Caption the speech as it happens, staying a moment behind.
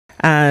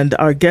And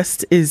our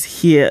guest is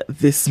here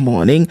this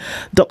morning.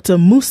 Dr.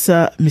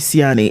 Musa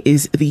Misiani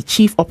is the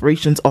Chief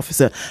Operations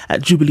Officer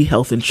at Jubilee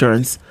Health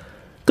Insurance.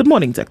 Good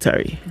morning,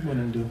 Dr. Good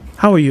morning, Dew.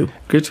 How are you?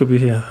 Great to be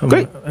here.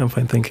 I'm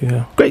fine, thank you.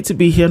 Yeah. Great to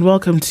be here, and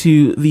welcome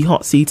to the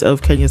hot seat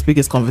of Kenya's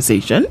biggest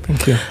conversation.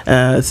 Thank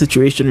you.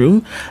 Situation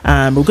Room.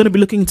 We're going to be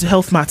looking into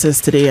health matters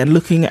today and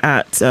looking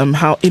at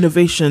how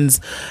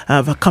innovations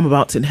have come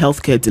about in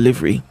healthcare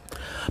delivery.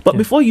 But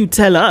before you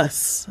tell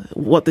us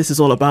what this is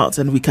all about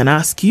and we can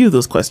ask you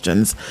those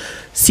questions,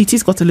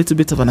 CT's got a little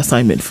bit of an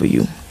assignment for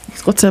you.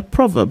 He's got a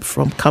proverb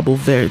from Cabo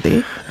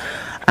Verde,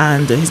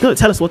 and he's going to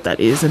tell us what that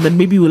is, and then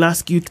maybe we'll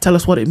ask you to tell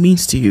us what it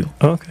means to you.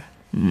 Okay.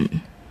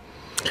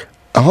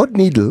 A hot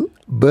needle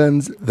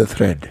burns the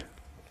thread.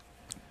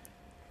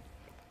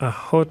 A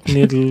hot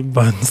needle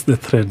burns the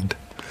thread.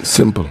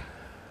 Simple.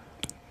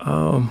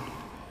 The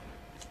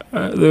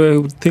way I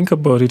would think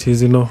about it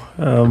is, you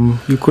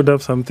could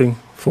have something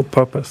for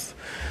purpose,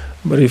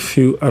 but if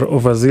you are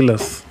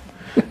overzealous,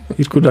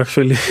 it could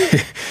actually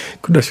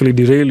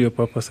derail your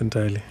purpose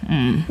entirely.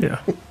 Yeah.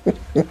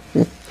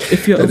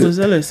 If you're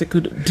overzealous, it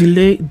could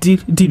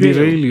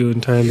derail you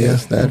entirely.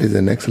 Yes, that is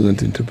an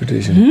excellent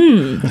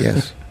interpretation.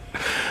 Yes.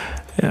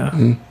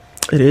 Yeah.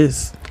 It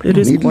is. It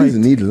is needle quite. is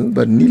needle,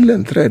 but needle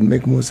and thread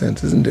make more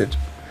sense, isn't it?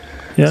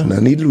 Yeah. So now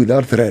needle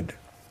without thread,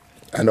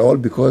 and all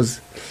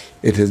because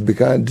it has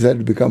decided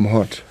to become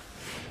hot.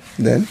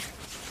 Then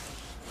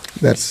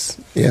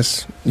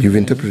yes, you've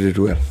interpreted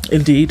well.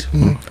 Indeed.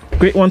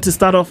 Great one to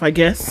start off, I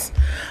guess.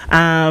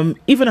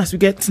 Even as we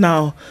get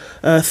now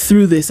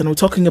through this, and we're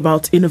talking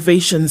about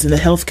innovations in the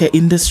healthcare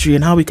industry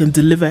and how we can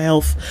deliver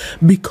health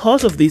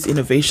because of these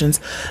innovations,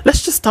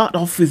 let's just start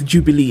off with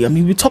Jubilee. I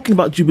mean, we're talking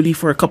about Jubilee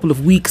for a couple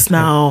of weeks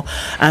now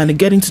and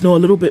getting to know a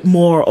little bit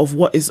more of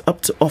what is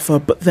up to offer,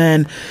 but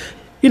then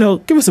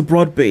give us a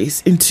broad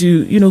base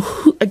into,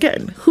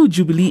 who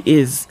Jubilee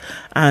is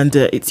and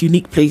its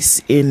unique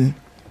place in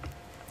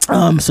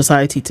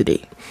society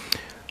today.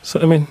 So,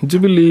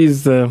 Jubilee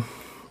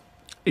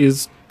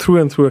is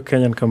through and through a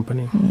Kenyan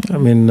company.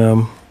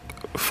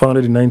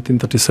 Founded in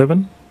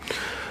 1937.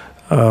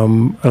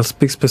 I'll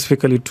speak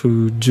specifically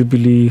to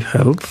Jubilee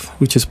Health,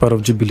 which is part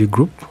of Jubilee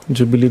Group.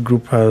 Jubilee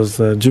Group has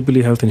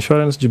Jubilee Health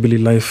Insurance, Jubilee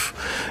Life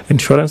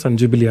Insurance, and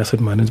Jubilee Asset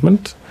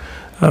Management.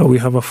 We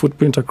have a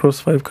footprint across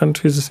 5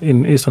 countries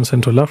in East and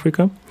Central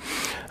Africa.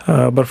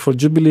 But for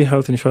Jubilee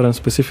Health Insurance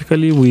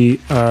specifically, we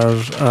are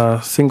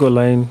a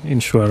single-line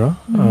insurer.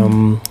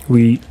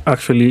 We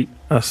actually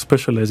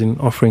specialize in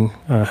offering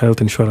health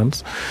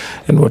insurance.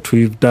 And what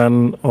we've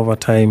done over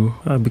time,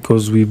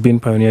 because we've been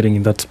pioneering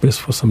in that space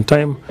for some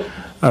time,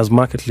 as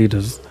market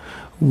leaders,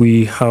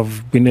 we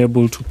have been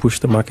able to push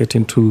the market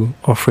into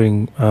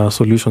offering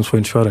solutions for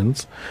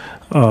insurance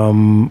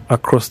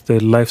across the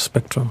life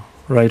spectrum,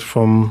 right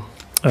from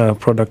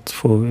products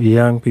for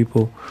young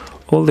people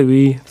all the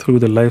way through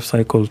the life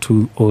cycle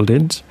to old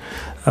age,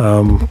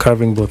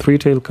 covering both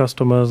retail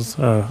customers,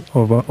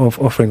 of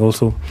offering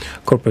also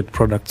corporate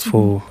products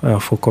for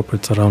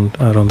corporates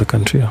around the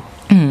country.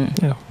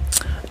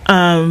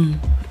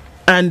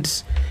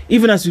 And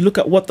even as we look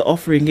at what the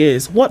offering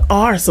is, what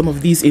are some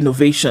of these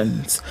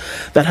innovations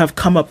that have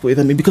come up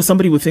with? Because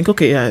somebody would think,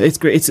 okay, yeah, it's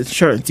great, it's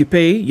insurance. You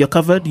pay, you're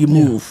covered, you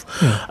move.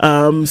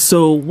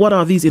 So what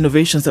are these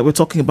innovations that we're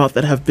talking about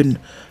that have been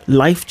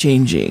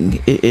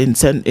life-changing in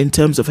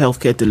terms of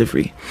healthcare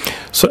delivery?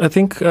 So I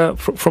think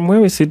from where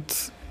we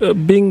sit,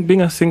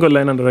 being a single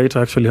line underwriter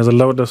actually has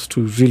allowed us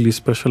to really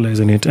specialize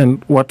in it.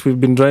 And what we've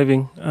been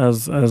driving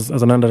as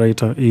an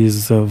underwriter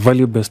is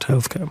value-based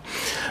healthcare,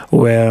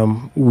 where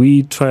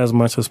we try as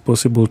much as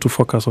possible to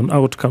focus on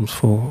outcomes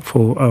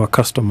for our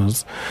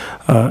customers.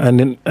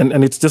 And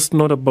it's just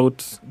not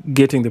about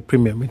getting the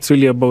premium. It's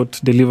really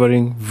about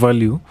delivering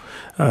value,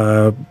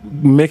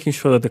 making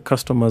sure that the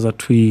customers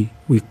that we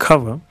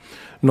cover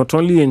not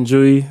only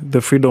enjoy the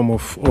freedom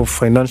of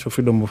financial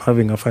freedom of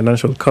having a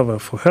financial cover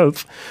for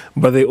health,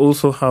 but they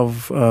also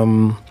have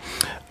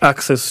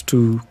access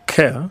to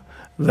care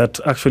that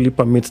actually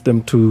permits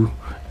them to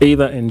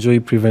either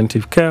enjoy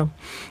preventive care,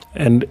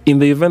 and in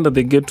the event that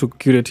they get to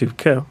curative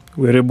care,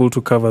 we're able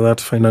to cover that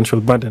financial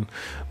burden.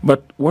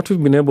 But what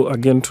we've been able,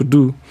 again, to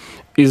do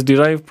is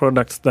derive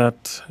products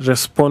that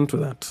respond to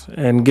that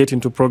and get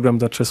into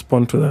programs that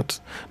respond to that,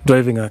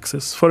 driving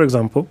access. For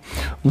example,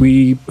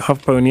 we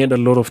have pioneered a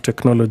lot of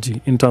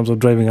technology in terms of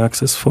driving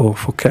access for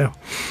care.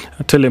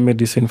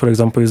 Telemedicine, for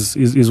example,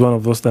 is one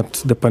of those that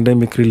the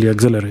pandemic really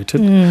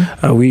accelerated.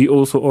 We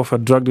also offer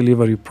drug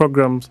delivery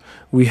programs.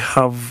 We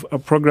have a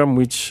program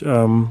which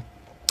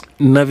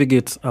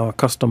navigates our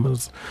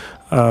customers.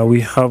 We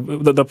have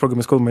that program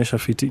is called Maisha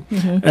Fiti,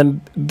 and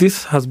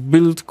this has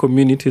built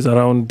communities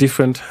around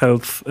different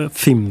health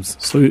themes.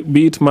 So,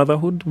 be it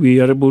motherhood, we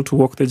are able to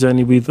walk the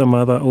journey with a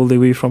mother all the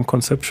way from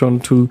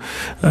conception to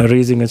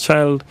raising a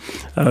child.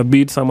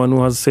 Be it someone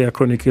who has, say, a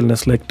chronic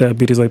illness like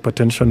diabetes or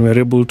hypertension, we are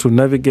able to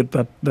navigate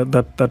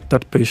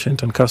that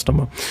patient and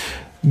customer.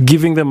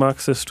 giving them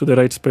access to the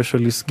right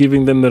specialists,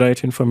 giving them the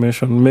right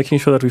information, making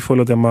sure that we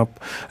follow them up,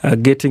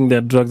 getting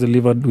their drugs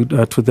delivered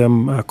to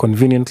them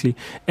conveniently.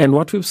 And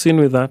what we've seen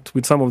with that,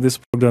 with some of these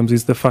programs,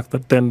 is the fact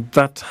that then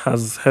that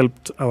has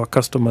helped our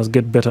customers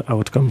get better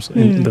outcomes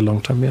in the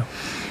long term. Yeah.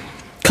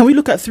 Can we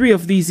look at 3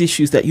 of these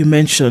issues that you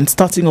mentioned,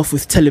 starting off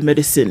with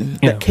telemedicine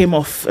that came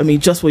off,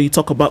 just when you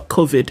talk about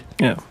COVID.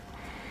 Yeah.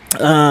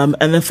 And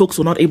then folks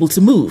were not able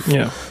to move.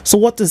 Yeah. So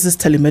what does this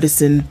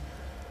telemedicine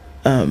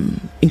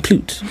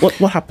include?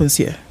 What happens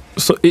here?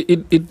 So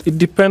it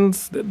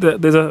depends.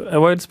 There's a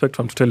wide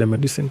spectrum to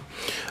telemedicine.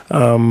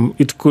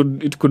 It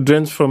could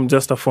range from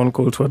just a phone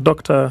call to a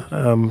doctor.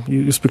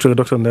 You speak to the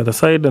doctor on the other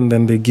side, and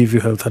then they give you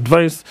health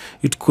advice.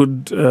 It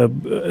could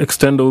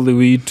extend all the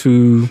way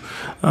to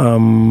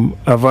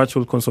a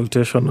virtual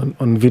consultation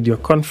on video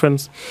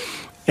conference.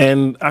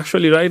 And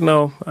actually, right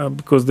now,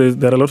 because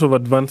there are a lot of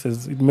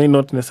advances, it may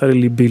not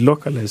necessarily be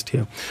localized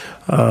here.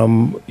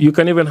 You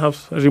can even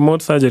have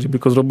remote surgery,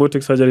 because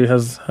robotic surgery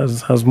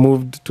has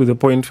moved to the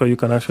point where you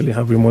can actually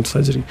have remote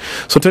surgery.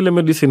 So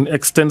telemedicine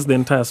extends the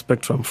entire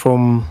spectrum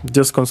from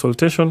just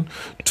consultation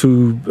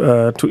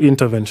to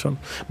intervention.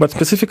 But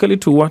specifically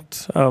to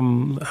what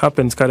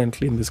happens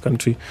currently in this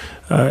country,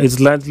 is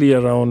largely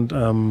around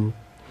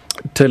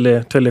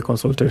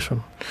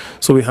teleconsultation.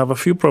 So we have a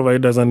few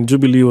providers, and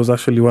Jubilee was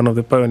actually one of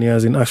the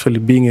pioneers in actually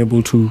being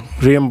able to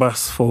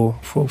reimburse for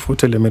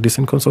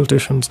telemedicine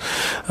consultations,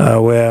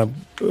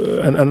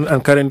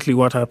 and currently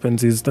what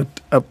happens is that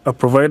a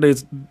provider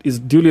is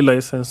duly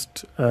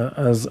licensed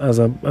as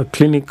a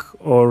clinic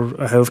or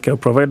a healthcare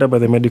provider by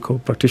the Medical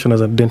Practitioners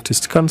and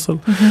Dentists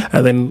Council,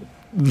 and then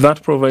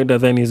that provider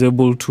then is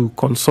able to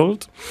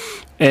consult,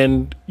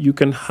 and you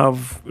can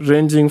have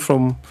ranging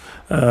from,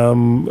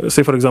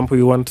 say, for example,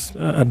 you want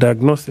a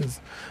diagnosis.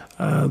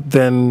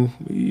 Then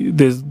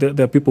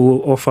there are people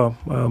who offer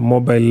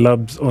mobile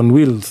labs on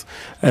wheels,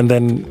 and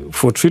then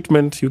for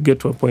treatment you get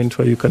to a point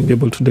where you can be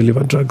able to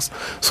deliver drugs.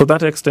 So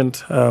that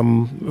extent,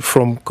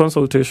 from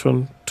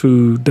consultation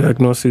to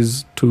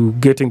diagnosis to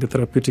getting the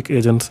therapeutic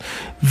agents,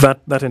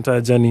 that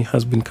entire journey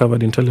has been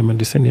covered in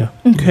telemedicine.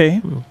 Yeah.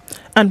 Okay.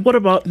 And what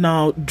about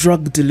now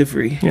drug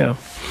delivery? Yeah.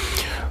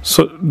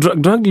 So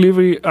drug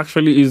delivery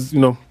actually is,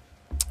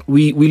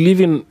 we live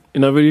in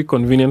a very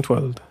convenient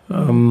world.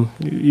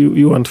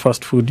 You want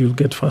fast food, you'll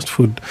get fast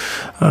food.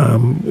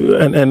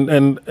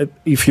 And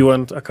if you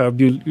want a carb,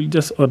 you'll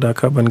just order a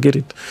carb and get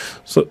it.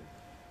 So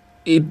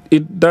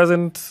it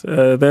doesn't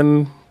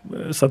then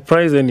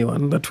surprise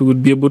anyone that we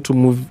would be able to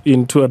move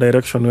into a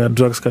direction where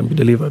drugs can be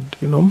delivered,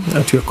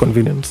 at your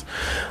convenience.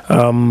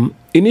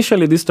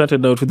 Initially, this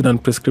started out with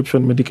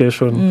non-prescription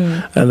medication,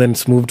 and then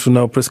it's moved to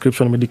now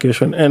prescription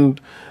medication. And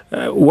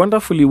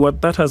wonderfully,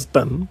 what that has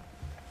done,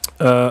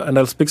 and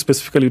I'll speak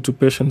specifically to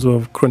patients who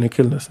have chronic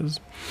illnesses.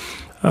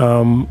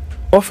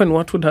 Often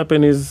what would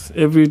happen is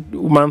every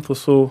month or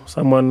so,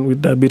 someone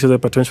with diabetes or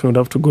hypertension would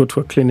have to go to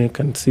a clinic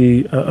and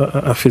see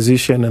a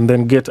physician and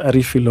then get a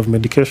refill of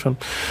medication.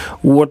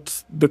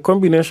 What the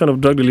combination of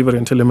drug delivery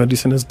and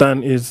telemedicine has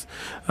done is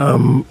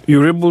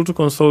you're able to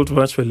consult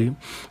virtually,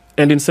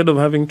 and instead of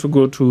having to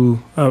go to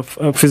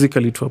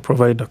physically to a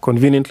provider,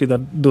 conveniently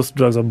that those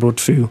drugs are brought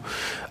to you.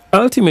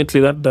 Ultimately,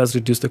 that does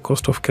reduce the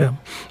cost of care.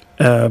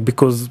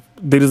 Because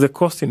there is a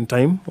cost in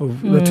time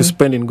that you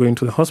spend in going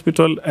to the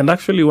hospital. And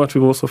actually what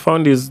we've also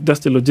found is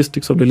just the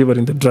logistics of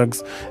delivering the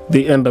drugs,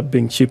 they end up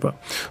being cheaper.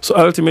 So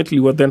ultimately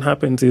what then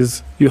happens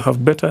is you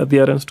have better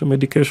adherence to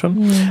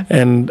medication,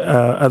 and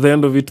at the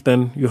end of it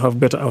then you have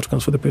better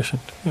outcomes for the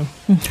patient. Yeah.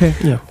 Okay.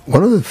 Yeah.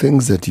 One of the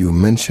things that you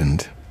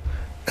mentioned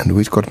and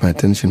which caught my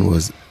attention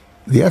was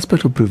the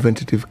aspect of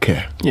preventative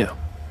care. Yeah.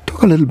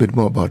 Talk a little bit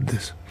more about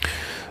this.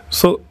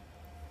 So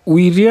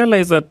we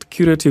realize that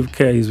curative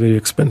care is very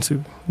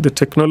expensive. The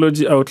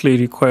technology outlay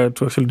required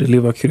to actually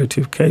deliver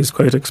curative care is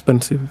quite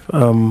expensive.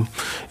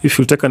 If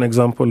you take an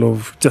example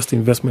of just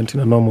investment in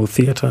a normal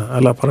theatre,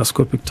 a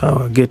laparoscopic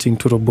tower, getting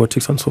to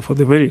robotics and so forth,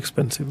 they're very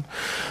expensive.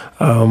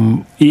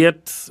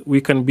 Yet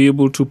we can be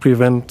able to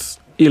prevent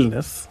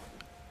illness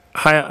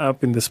higher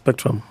up in the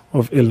spectrum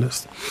of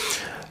illness.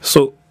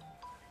 So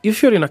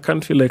if you're in a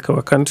country like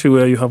our country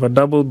where you have a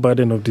double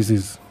burden of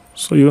disease,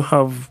 so you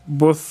have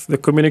both the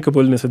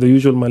communicable illnesses, the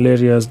usual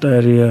malarias,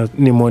 diarrhea,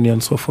 pneumonia,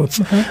 and so forth.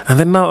 And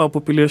then now our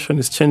population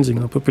is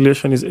changing. Our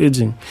population is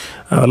aging.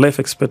 Our life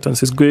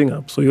expectancy is going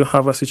up. So you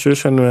have a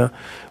situation where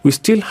we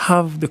still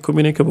have the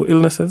communicable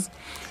illnesses,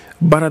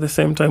 but at the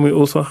same time, we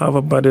also have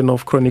a burden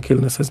of chronic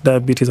illnesses,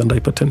 diabetes and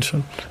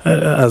hypertension,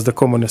 as the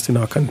commonest in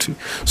our country.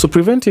 So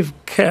preventive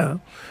care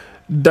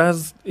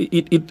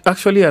it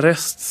actually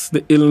arrests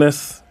the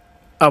illness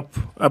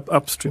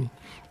upstream.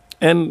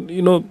 And,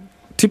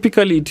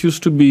 typically, it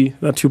used to be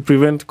that you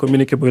prevent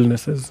communicable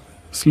illnesses,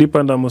 sleep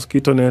under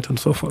mosquito net and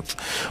so forth.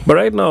 But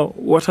right now,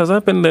 what has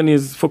happened then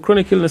is for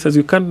chronic illnesses,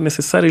 you can't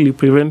necessarily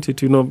prevent it,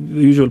 the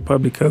usual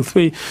public health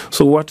way.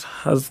 So what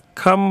has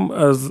come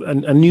as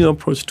a new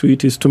approach to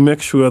it is to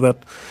make sure that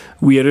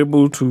we are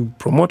able to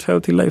promote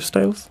healthy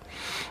lifestyles,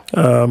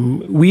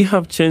 We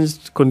have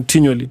changed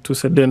continually to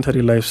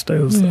sedentary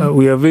lifestyles.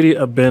 We are very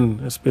urban,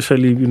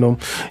 especially,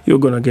 you're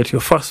going to get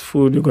your fast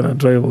food, you're going to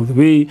drive all the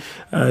way,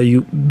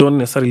 you don't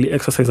necessarily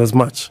exercise as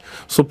much.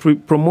 So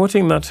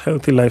promoting that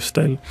healthy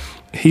lifestyle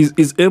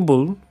is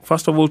able,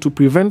 first of all, to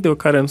prevent the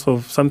occurrence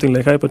of something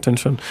like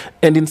hypertension,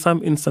 and in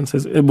some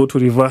instances able to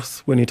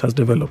reverse when it has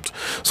developed.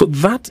 So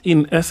that,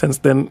 in essence,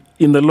 then,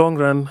 in the long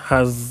run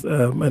has,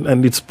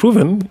 and it's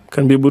proven,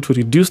 can be able to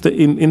reduce the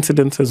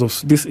incidences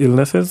of these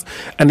illnesses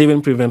and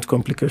even prevent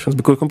complications,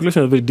 because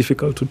complications are very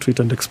difficult to treat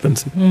and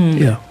expensive.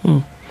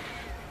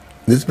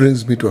 This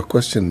brings me to a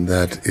question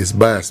that is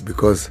biased,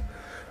 because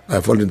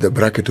I fall in the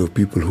bracket of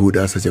people who would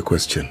ask such a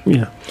question.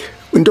 When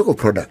you talk of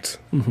products,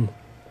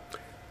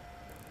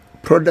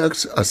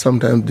 products are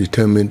sometimes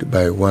determined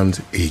by one's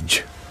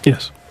age.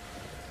 Yes.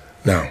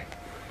 Now,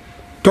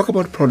 talk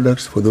about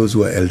products for those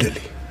who are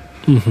elderly.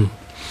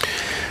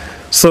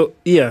 So,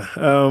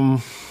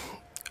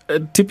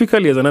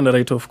 typically as an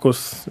underwriter, of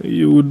course,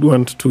 you would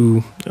want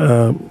to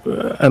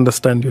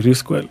understand your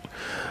risk well.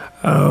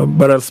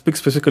 But I'll speak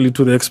specifically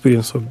to the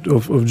experience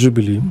of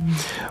Jubilee,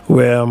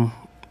 where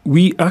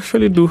we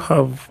actually do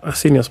have a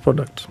seniors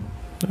product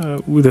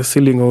with a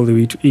ceiling all the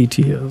way to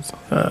 80 years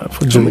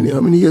for Jubilee. How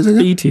many years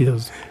again? 80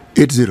 years.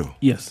 80?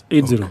 Yes,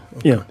 80. Okay.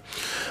 Yeah.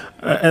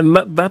 And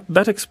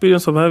that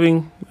experience of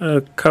having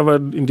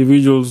covered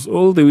individuals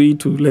all the way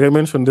to, like I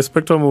mentioned, the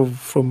spectrum of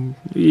from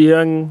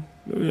young,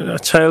 a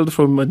child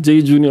from a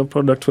J junior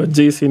product to a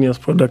J seniors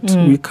product,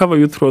 we cover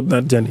you throughout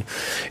that journey.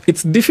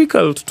 It's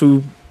difficult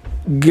to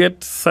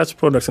get such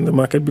products in the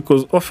market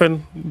because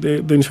often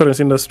the insurance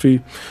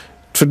industry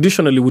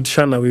traditionally would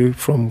shun away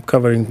from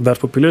covering that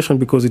population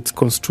because it's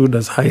construed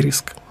as high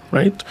risk,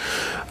 right?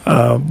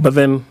 But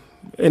then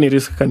any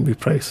risk can be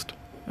priced.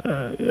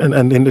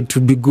 And it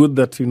would be good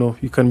that,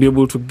 you can be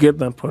able to get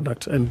that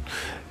product and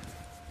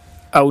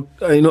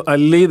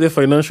allay the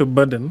financial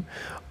burden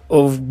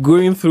of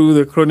going through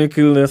the chronic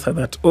illness at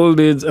that old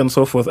age and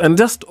so forth, and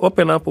just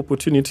open up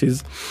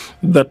opportunities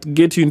that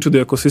get you into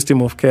the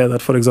ecosystem of care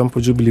that, for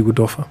example, Jubilee would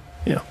offer.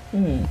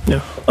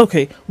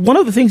 Okay. One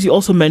of the things you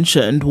also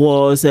mentioned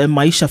was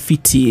Maisha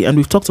Fiti, and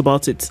we've talked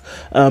about it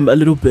a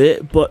little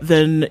bit, but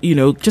then,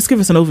 just give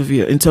us an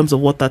overview in terms of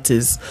what that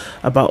is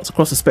about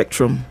across the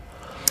spectrum.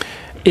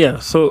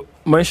 So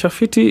Maisha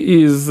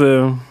Fiti is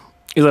a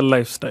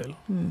lifestyle.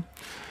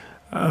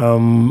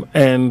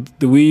 And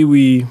the way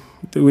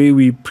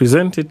we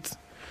present it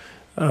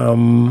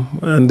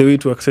and the way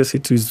to access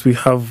it is we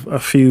have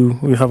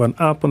an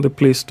app on the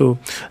Play Store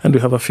and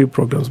we have a few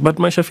programs. But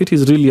Maisha Fiti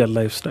is really a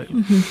lifestyle.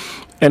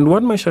 And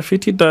what Maisha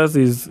Fiti does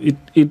is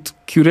it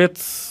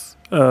curates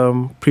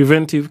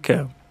preventive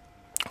care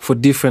for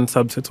different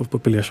subsets of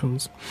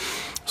populations.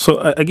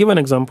 So I give an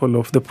example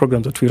of the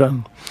programs that we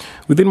run.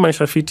 Within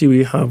Maisha Fiti,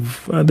 we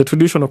have the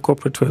traditional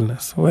corporate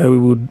wellness, where we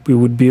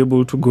would be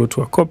able to go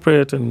to a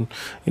corporate and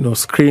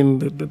screen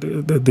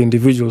the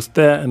individuals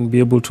there and be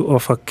able to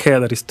offer care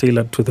that is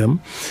tailored to them.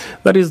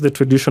 That is the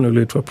traditional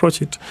way to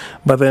approach it.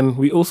 But then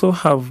we also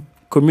have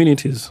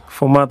communities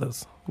for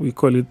mothers. We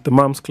call it the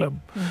Moms Club.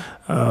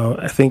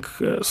 I think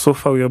so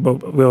far we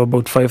are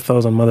about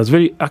 5,000 mothers,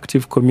 very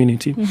active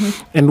community.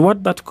 And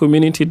what that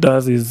community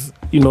does is,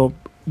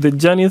 the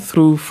journey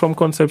through from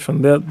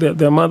conception.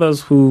 There are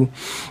mothers who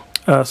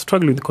are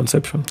struggling with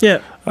conception.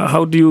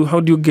 How do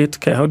you get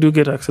care? How do you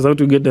get access? How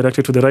do you get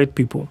directed to the right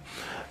people?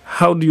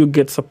 How do you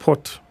get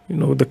support?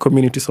 The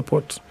community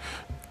support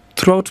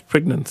throughout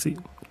pregnancy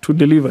to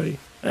delivery.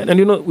 And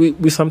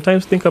we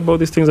sometimes think about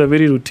these things are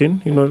very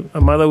routine.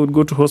 A mother would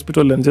go to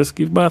hospital and just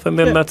give birth, and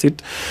then that's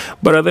it.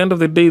 But at the end of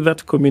the day,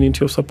 that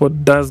community of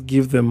support does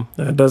give them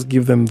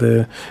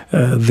the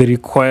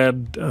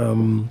required.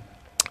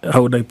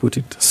 How would I put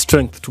it?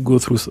 Strength to go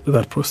through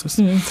that process.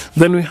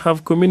 Then we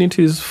have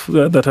communities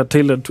that are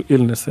tailored to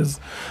illnesses,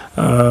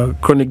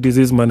 chronic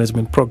disease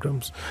management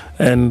programs.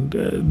 And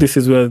this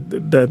is where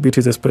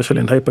diabetes, especially,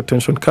 and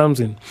hypertension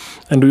comes in.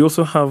 And we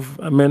also have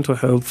a mental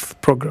health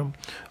program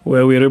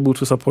where we are able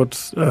to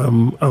support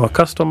our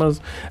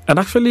customers. And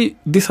actually,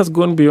 this has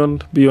gone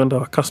beyond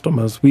our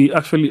customers. We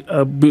actually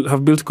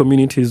have built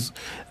communities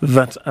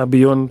that are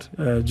beyond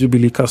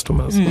Jubilee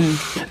customers.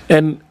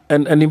 And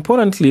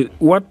importantly,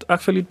 what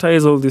actually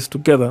ties all this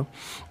together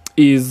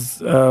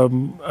is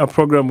a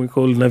program we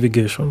call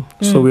navigation.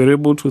 So we're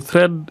able to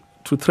thread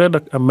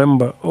a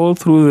member all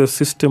through the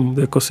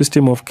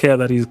ecosystem of care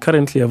that is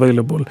currently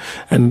available,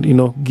 and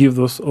give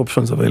those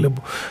options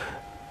available.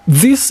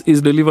 This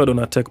is delivered on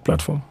a tech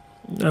platform.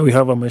 We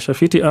have a Maisha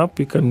Fiti app.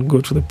 You can go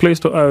to the Play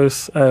Store,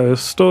 iOS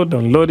store,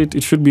 download it.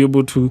 It should be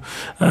able to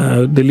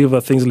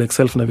deliver things like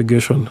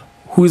self-navigation.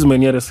 Who is my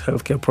nearest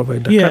healthcare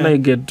provider? Can I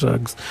get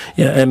drugs?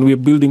 And we're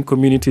building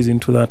communities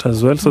into that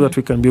as well, so that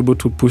we can be able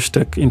to push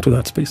tech into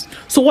that space.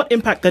 So what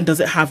impact then does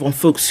it have on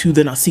folks who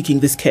then are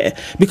seeking this care?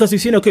 Because we've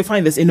seen,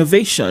 fine, there's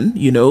innovation,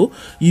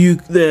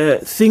 the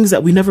things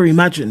that we never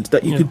imagined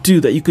that you could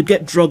do, that you could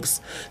get drugs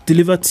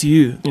delivered to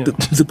you,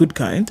 the good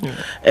kind.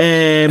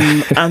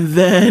 And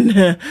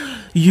then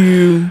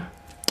you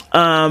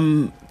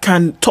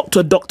can talk to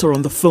a doctor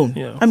on the phone.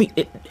 Yeah. I mean,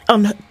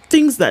 on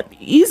things that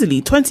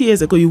easily 20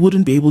 years ago you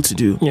wouldn't be able to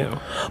do. Yeah.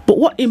 But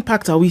what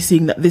impact are we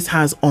seeing that this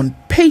has on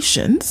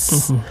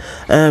patients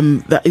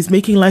that is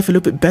making life a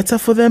little bit better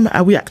for them?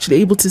 Are we actually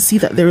able to see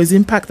that there is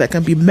impact that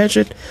can be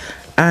measured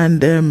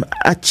and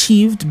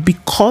achieved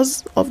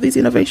because of these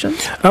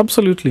innovations?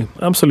 Absolutely.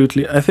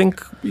 I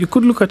think you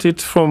could look at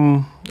it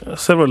from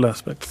several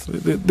aspects.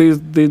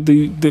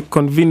 The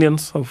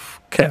convenience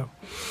of care.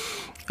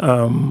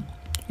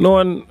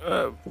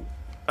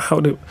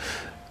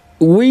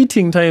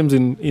 Waiting times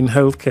in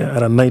healthcare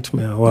are a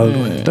nightmare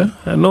worldwide.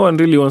 No one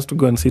really wants to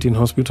go and sit in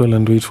hospital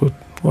and wait for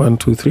 1,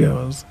 2, 3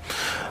 hours.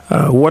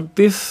 What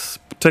these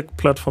tech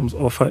platforms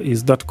offer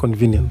is that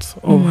convenience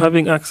of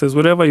having access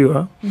wherever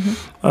you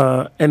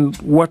are. And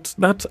what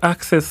that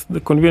access, the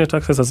convenient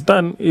access, has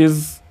done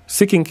is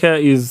seeking care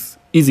is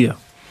easier.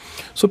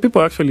 So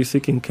people are actually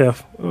seeking care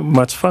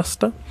much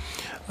faster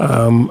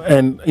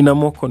and in a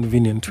more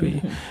convenient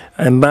way.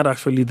 And that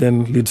actually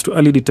then leads to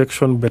early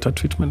detection, better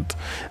treatment.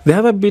 The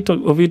other bit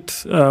of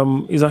it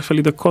is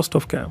actually the cost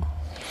of care.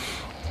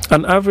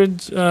 An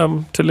average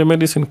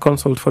telemedicine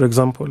consult, for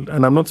example,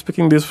 and I'm not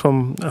speaking this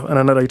from an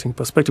underwriting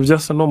perspective,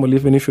 just a normal,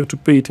 even if you were to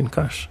pay it in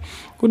cash,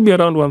 could be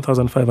around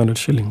 1,500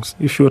 shillings.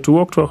 If you were to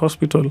walk to a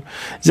hospital,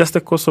 just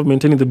the cost of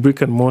maintaining the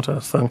brick and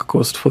mortar sunk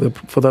cost for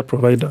that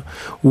provider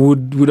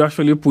would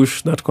actually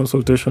push that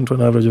consultation to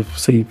an average of,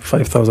 say,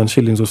 5,000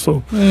 shillings or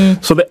so.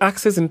 So the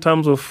access in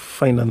terms of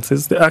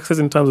finances, the access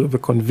in terms of the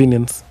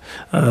convenience,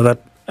 and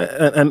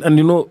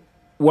you know,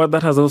 what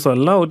that has also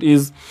allowed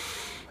is,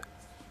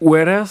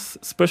 whereas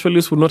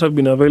specialists would not have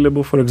been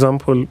available, for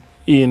example,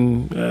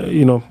 in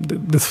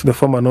the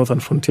former Northern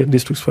Frontier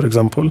districts, for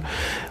example,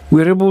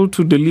 we're able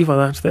to deliver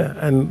that there.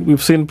 And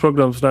we've seen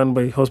programs run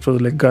by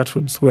hospitals like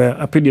Gertrude's, where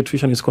a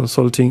pediatrician is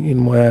consulting in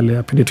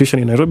Moyale, a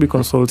pediatrician in Nairobi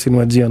consults in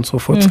Wajir, and so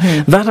forth.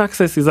 That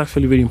access is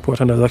actually very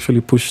important, has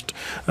actually pushed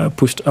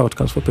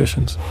outcomes for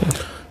patients. Yeah.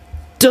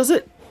 Does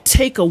it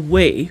take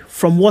away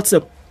from what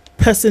a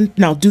person...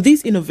 Now, do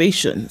these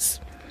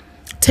innovations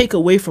take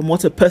away from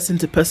what a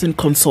person-to-person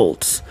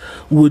consult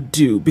would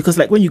do? Because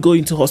like when you go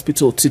into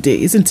hospital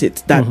today, isn't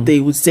it that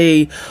they would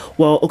say,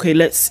 well, okay,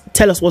 let's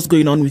tell us what's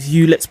going on with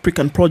you, let's prick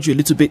and prod you a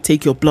little bit,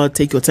 take your blood,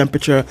 take your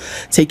temperature,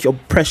 take your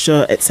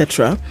pressure,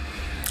 etc.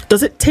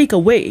 Does it take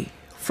away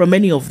from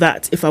any of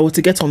that if I were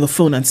to get on the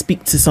phone and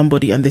speak to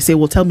somebody and they say,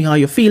 well, tell me how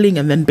you're feeling,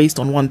 and then based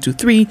on 1, 2,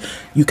 3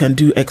 you can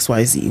do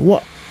XYZ?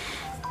 What?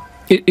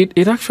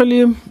 It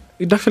actually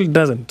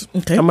doesn't.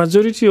 Okay. A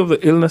majority of the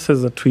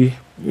illnesses that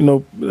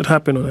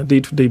happen on a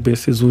day-to-day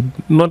basis would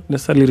not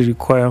necessarily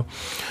require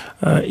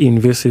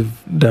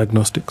invasive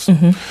diagnostics.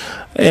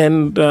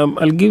 And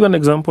I'll give an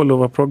example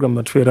of a program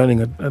that we're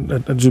running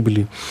at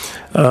Jubilee.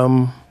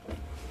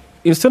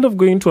 Instead of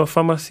going to a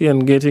pharmacy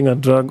and getting a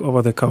drug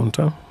over the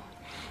counter,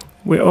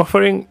 we're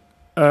offering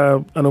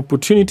an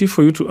opportunity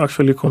for you to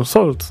actually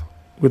consult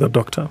with a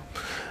doctor.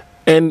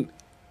 And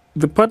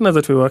the partners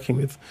that we're working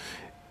with,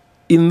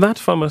 in that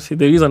pharmacy,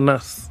 there is a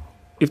nurse.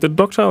 If the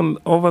doctor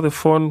over the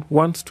phone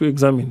wants to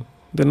examine,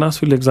 the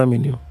nurse will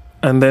examine you,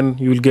 and then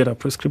you will get a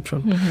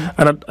prescription.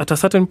 And at a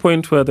certain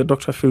point where the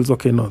doctor feels,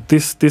 okay, no,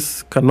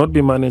 this cannot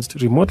be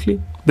managed remotely,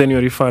 then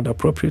you're referred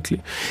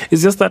appropriately.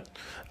 It's just that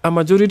a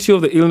majority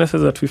of the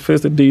illnesses that we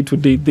face the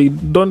day-to-day, they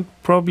don't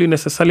probably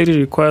necessarily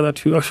require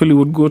that you actually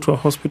would go to a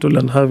hospital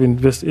and have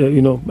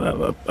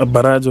a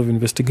barrage of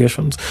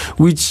investigations,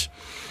 which...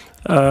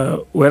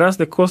 whereas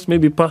the cost may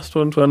be passed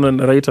on to an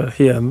underwriter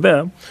here and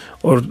there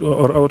or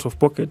out of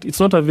pocket,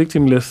 it's not a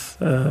victimless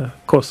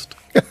cost.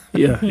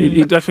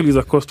 It actually is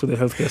a cost to the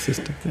healthcare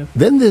system. Yeah.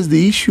 Then there's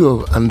the issue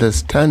of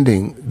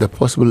understanding the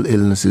possible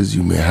illnesses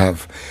you may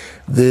have.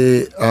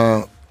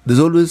 There's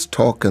always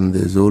talk and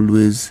there's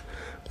always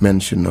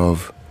mention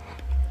of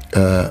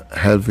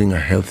having a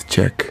health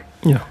check.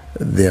 Yeah.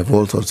 They have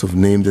all sorts of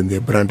names and they're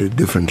branded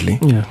differently.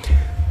 Yeah.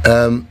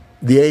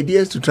 The idea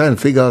is to try and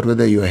figure out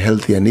whether you're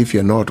healthy, and if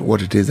you're not,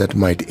 what it is that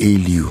might ail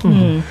you.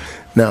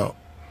 Now,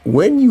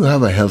 when you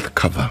have a health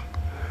cover,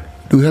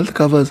 do health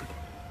covers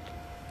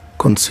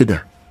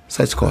consider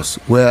such costs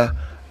where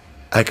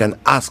I can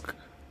ask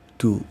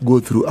to go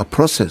through a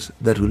process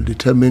that will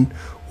determine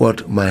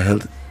what my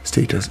health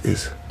status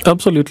is?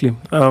 Absolutely.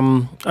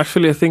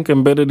 Actually, I think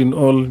embedded in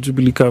all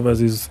Jubilee covers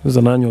is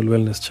an annual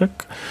wellness check.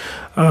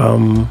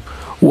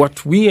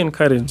 What we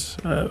encourage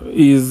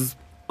is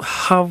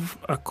have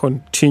a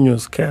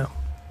continuous care,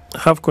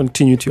 have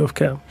continuity of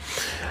care.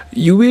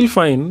 You will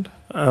find,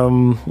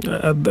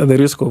 at the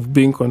risk of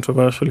being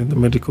controversial in the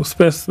medical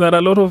space, that a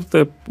lot of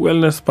the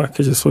wellness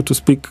packages, so to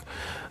speak,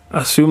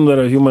 assume that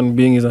a human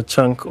being is a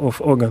chunk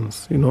of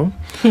organs,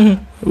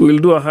 We'll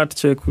do a heart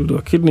check, we'll do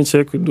a kidney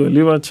check, we'll do a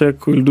liver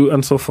check,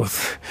 and so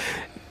forth.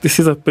 This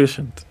is a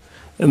patient,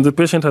 and the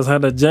patient has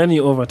had a journey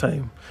over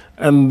time.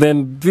 And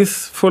then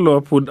this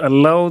follow-up would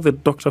allow the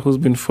doctor who's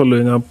been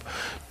following up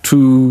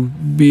to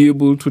be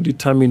able to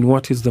determine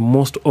what is the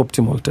most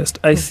optimal test.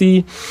 I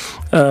see,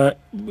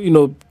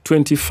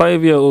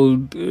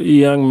 25-year-old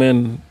young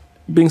men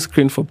being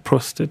screened for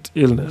prostate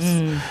illness.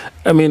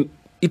 I mean,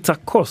 it's a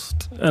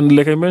cost, and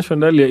like I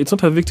mentioned earlier, it's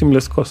not a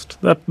victimless cost.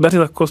 That is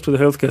a cost to the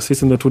healthcare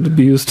system that would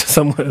be used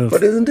somewhere else.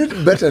 But isn't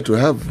it better to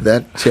have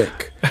that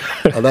check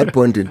at that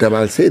point in time?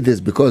 I'll say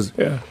this because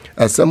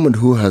as someone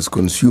who has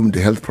consumed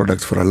health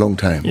products for a long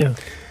time,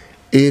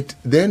 it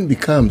then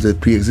becomes a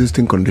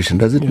pre-existing condition,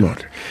 does it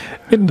not?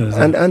 It does.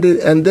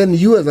 And then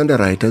you as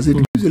underwriters, it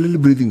gives you a little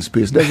breathing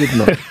space, does it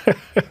not?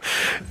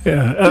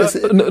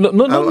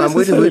 I'm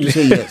waiting for you to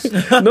say yes.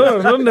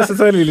 No, not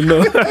necessarily,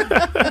 no.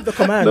 The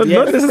command,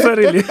 not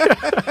necessarily.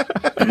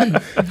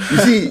 You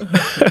see,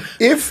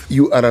 if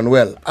you are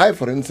unwell,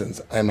 for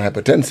instance, I'm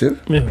hypertensive,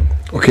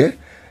 okay?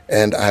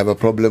 And I have a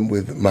problem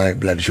with my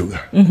blood sugar.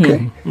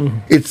 Okay,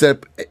 it's a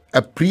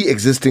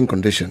pre-existing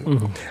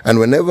condition, and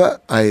whenever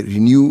I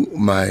renew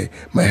my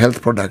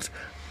health products,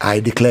 I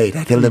declare it.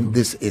 I tell them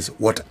this is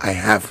what I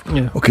have.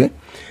 Okay,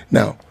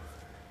 now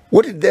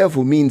what it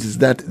therefore means is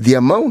that the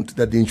amount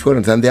that the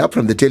insurance and the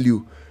upfront, they tell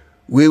you,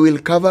 we will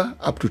cover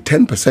up to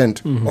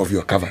 10% of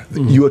your cover.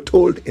 You are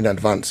told in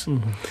advance.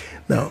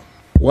 Now,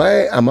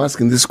 why I'm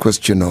asking this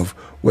question of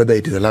whether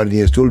it is allowed, and he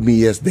has told me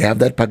yes, they have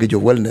that package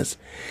of wellness,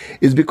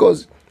 is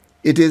because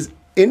it is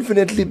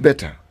infinitely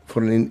better,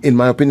 in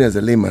my opinion as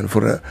a layman,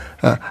 for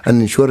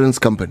an insurance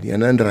company,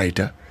 an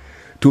underwriter,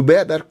 to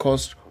bear that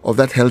cost of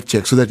that health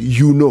check so that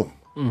you know.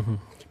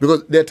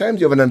 Because there are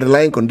times you have an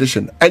underlying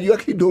condition and you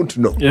actually don't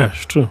know. Yeah,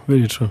 it's true.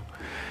 Very true.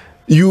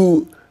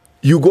 You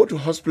go to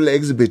hospital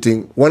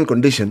exhibiting one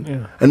condition,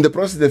 and in the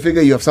process they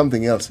figure you have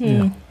something else.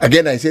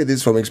 Again, I say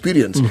this from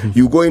experience.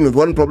 You go in with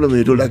one problem and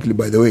you're told, actually,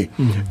 by the way,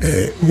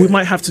 we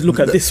might have to look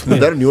at this one.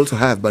 That one you also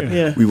have, but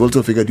we've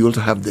also figured you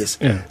also have this.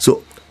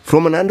 So,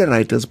 from an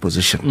underwriter's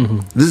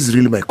position, this is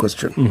really my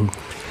question.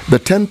 The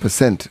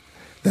 10%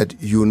 that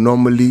you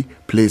normally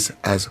place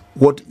as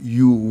what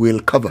you will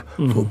cover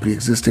for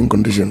pre-existing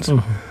conditions,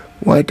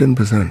 why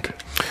 10%?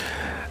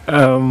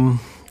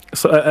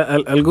 So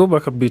I'll go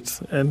back a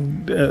bit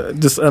and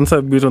just answer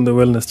a bit on the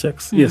wellness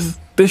checks. Yes,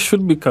 they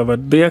should be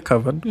covered. They are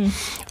covered.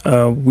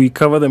 We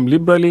cover them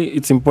liberally.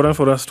 It's important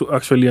for us to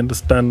actually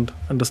understand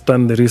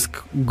the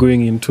risk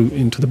going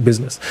into the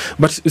business.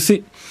 But you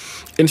see,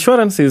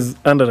 insurance is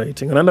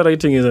underwriting, and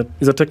underwriting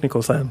is a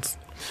technical science,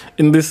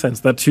 in this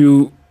sense that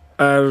you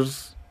are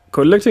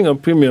collecting a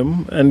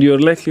premium and you're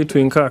likely to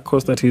incur a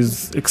cost that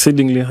is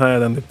exceedingly higher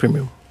than the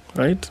premium,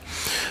 right?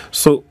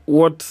 So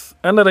what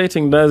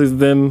underwriting does is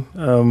then,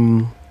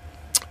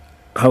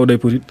 how would I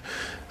put it,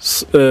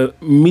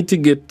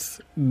 mitigate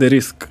the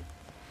risk,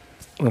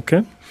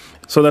 okay?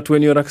 So that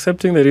when you're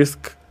accepting the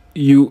risk,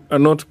 you are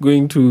not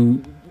going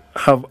to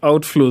have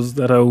outflows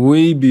that are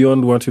way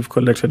beyond what you've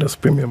collected as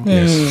premium.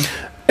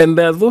 And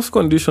there are those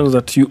conditions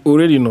that you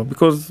already know,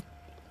 because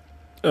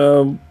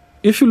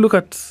if you look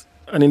at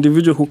an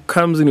individual who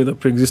comes in with a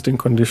pre-existing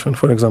condition,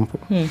 for example,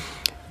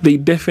 they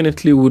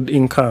definitely would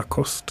incur a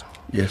cost.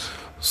 Yes.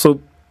 So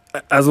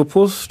as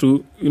opposed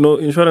to,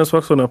 insurance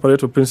works on a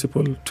Pareto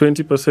principle,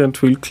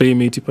 20% will claim,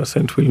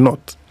 80% will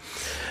not.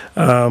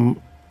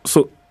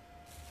 So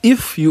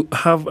if you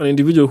have an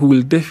individual who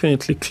will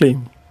definitely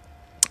claim,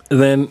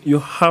 then you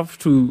have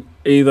to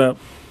either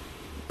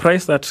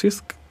price that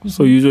risk.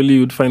 So usually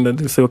you'd find that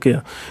they say,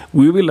 okay,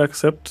 we will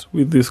accept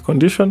with this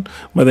condition,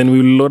 but then we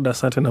will load a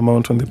certain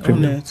amount on the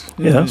premium.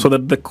 So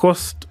that the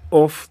cost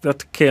of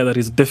that care that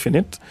is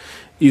definite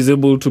is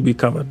able to be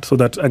covered. So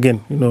that, again,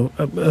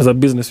 as a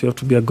business, you have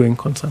to be a going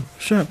concern.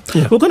 Sure.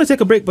 We're going to take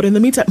a break, but in the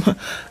meantime,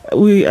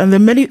 there are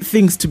many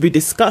things to be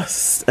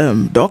discussed,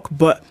 Doc,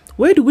 but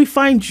where do we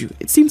find you?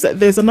 It seems that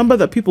there's a number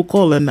that people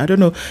call, and I don't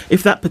know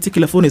if that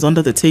particular phone is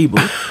under the table,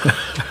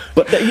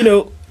 but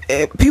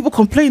people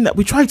complain that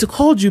we try to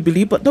call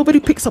Jubilee, but nobody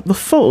picks up the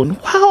phone.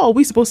 How are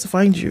we supposed to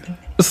find you?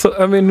 So,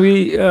 I mean,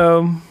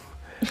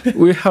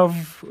 we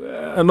have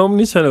an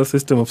omni-channel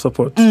system of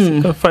support.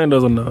 You can find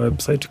us on our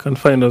website, you can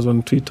find us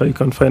on Twitter, you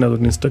can find us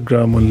on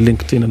Instagram, on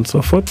LinkedIn, and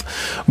so forth.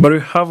 But we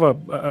have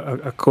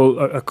a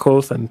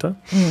call center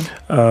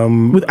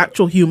with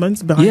actual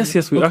humans behind.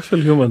 Yes, with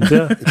actual humans.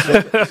 Yeah,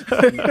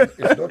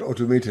 it's not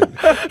automated.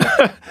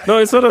 No,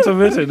 it's not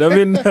automated. I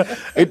mean,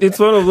 it's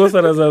one of those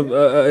that has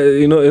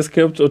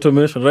escaped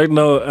automation. Right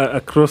now,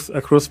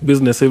 across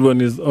business,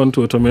 everyone is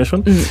onto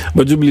automation,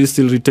 but Jubilee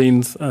still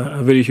retains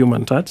a very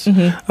human touch.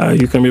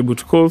 You can be able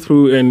to call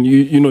through, and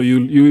you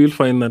will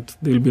find that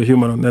there will be a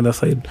human on the other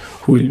side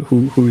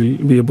who will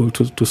be able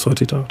to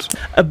sort it out.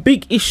 A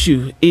big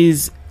issue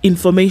is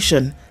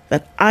information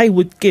that I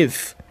would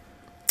give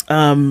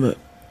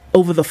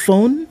over the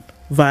phone,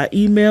 via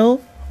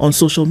email, on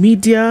social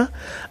media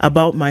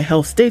about my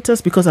health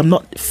status, because I'm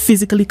not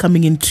physically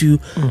coming into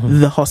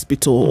the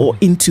hospital or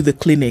into the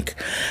clinic.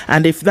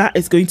 And if that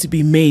is going to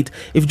be made,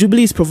 if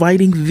Jubilee is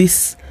providing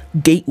this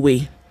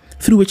gateway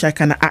through which I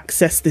can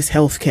access this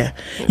healthcare,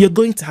 you're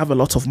going to have a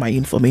lot of my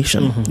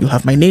information. You'll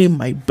have my name,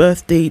 my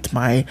birth date,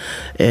 my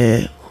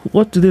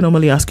what do they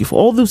normally ask you for?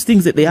 All those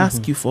things that they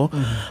ask you for.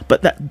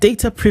 But that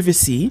data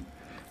privacy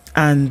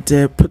and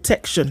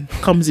protection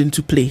comes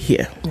into play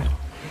here.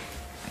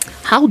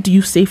 How do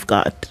you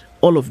safeguard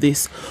all of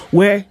this,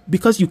 where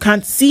because you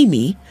can't see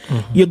me,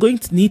 you're going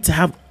to need to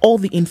have all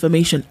the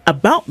information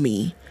about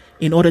me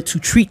in order to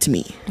treat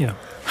me. Yeah.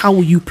 How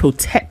will you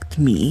protect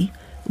me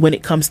when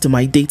it comes to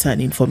my data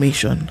and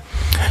information?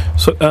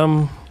 So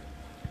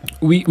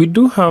we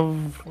do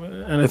have,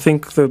 and I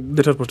think the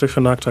Data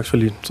Protection Act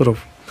actually sort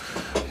of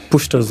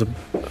pushed us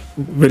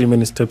very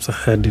many steps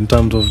ahead in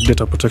terms of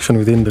data protection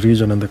within the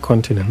region and the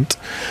continent.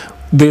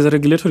 There's a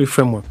regulatory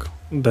framework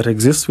that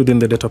exists within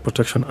the Data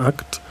Protection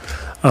Act,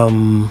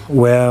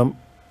 where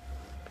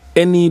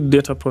any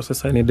data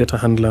processor, any data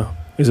handler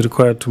is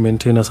required to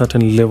maintain a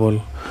certain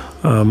level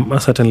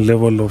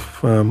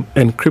of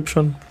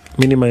encryption,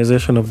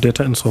 minimization of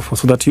data, and so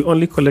forth, so that you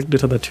only collect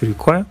data that you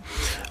require.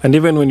 And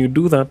even when you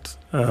do that,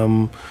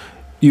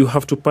 you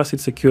have to pass it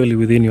securely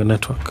within your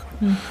network,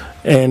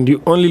 and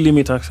you only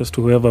limit access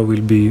to whoever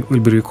will be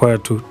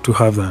required to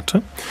have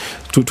that,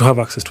 to have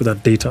access to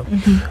that data.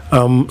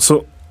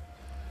 So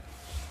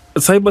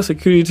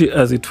cybersecurity,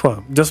 as it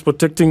were, just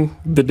protecting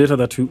the data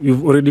that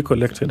you've already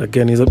collected,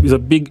 again, is a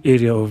big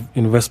area of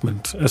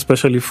investment,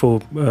 especially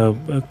for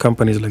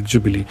companies like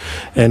Jubilee.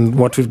 And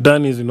what we've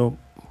done is,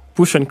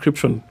 push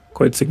encryption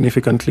quite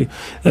significantly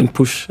and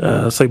push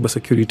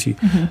cybersecurity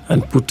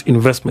and put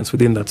investments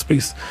within that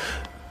space.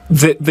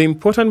 The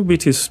important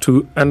bit is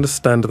to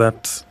understand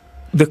that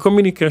the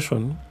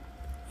communication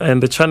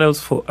and the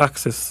channels for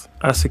access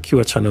are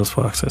secure channels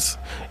for access.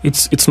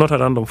 It's not a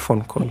random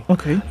phone call.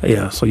 Okay.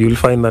 Yeah, so you'll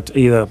find that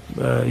either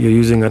you're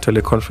using a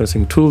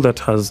teleconferencing tool that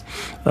has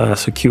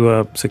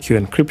secure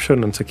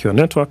encryption and secure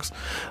networks,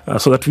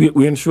 so that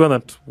we ensure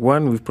that,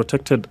 one, we've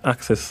protected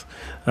access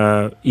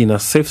in a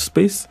safe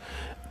space,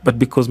 but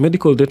because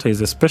medical data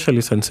is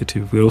especially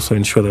sensitive, we also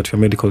ensure that your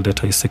medical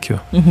data is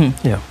secure.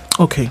 Yeah.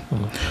 Okay.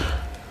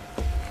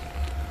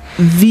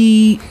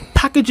 The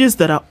packages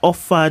that are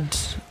offered,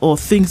 or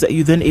things that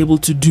you're then able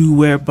to do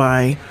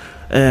whereby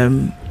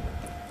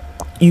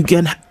you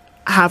can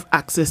have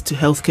access to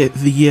healthcare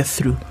the year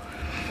through,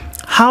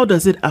 how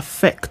does it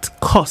affect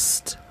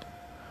cost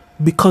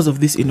because of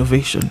this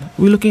innovation?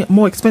 We're looking at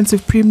more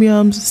expensive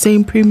premiums,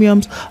 same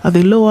premiums, are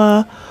they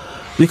lower?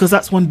 Because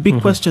that's one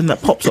big question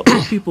that pops up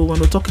for people when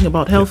we're talking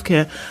about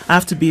healthcare. I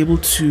have to be able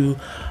to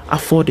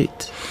afford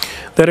it.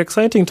 There are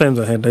exciting times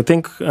ahead. I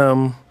think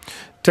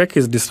tech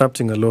is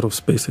disrupting a lot of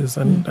spaces,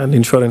 and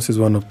insurance is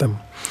one of them.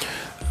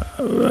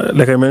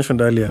 Like I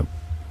mentioned earlier,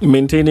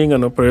 maintaining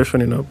an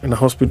operation in a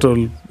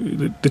hospital,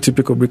 the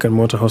typical brick and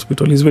mortar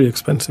hospital, is very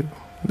expensive.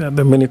 There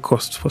are many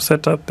costs for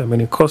setup, there are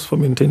many costs for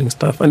maintaining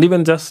staff, and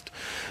even just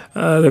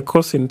the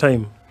cost in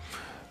time.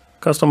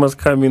 Customers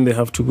come in, they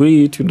have to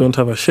wait, you don't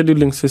have a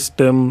scheduling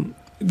system.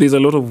 There's a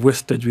lot of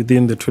wastage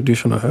within the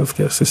traditional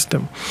healthcare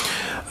system.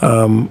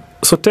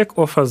 So tech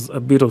offers a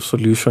bit of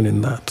solution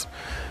in that.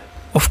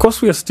 Of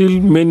course, we are still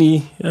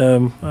many.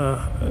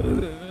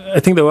 I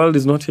think the world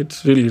is not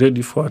yet really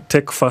ready for a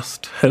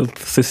tech-first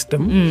health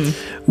system.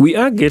 We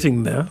are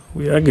getting there.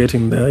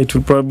 It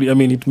will probably,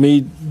 it may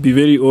be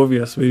very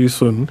obvious very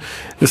soon.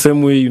 The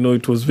same way,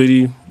 it was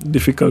very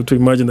difficult to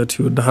imagine that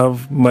you would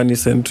have money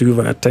sent to you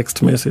via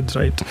text message,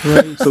 right?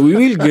 So we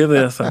will get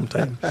there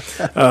sometime.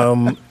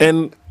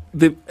 And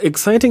the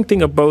exciting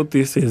thing about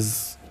this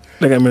is,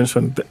 like I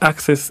mentioned, the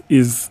access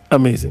is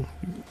amazing.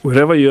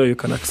 Wherever you are, you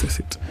can access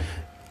it.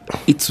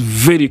 It's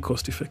very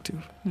cost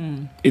effective.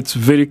 It's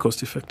very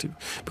cost effective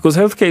because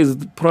healthcare is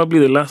probably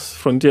the last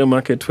frontier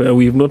market where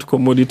we have not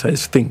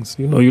commoditized things.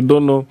 You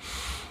don't know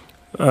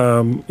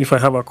if I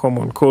have a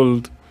common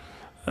cold.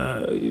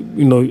 I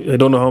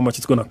don't know how much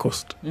it's going to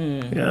cost.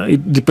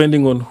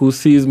 Depending on who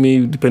sees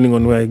me, depending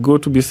on where I go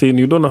to be seen,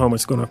 you don't know how much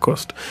it's going to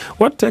cost.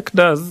 What tech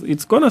does,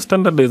 it's going to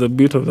standardize a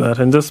bit of that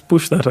and just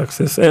push that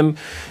access. And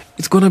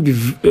it's going to be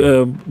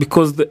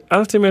because the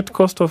ultimate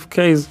cost of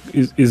care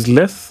is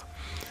less.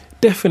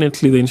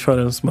 Definitely the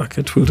insurance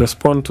market will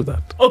respond to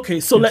that. Okay,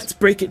 so let's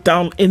break it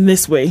down in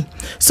this way.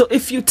 So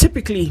if you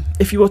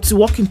were to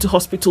walk into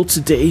hospital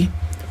today,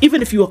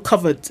 even if you were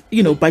covered,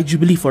 by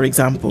Jubilee, for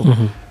example,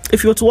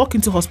 if you were to walk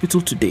into hospital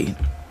today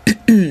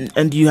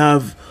and you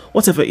have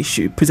whatever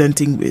issue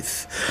presenting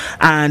with,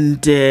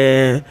 and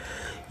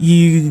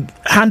you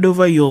hand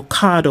over your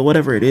card or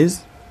whatever it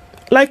is,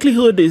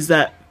 likelihood is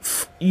that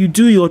you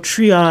do your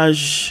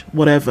triage,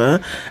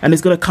 whatever, and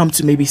it's going to come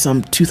to maybe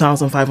some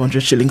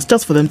 2,500 shillings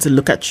just for them to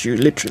look at you,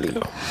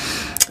 literally.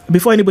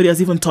 Before anybody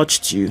has even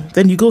touched you,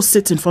 then you go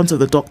sit in front of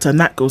the doctor, and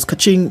that goes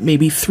kaching,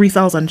 maybe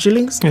 3,000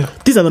 shillings.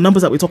 These are the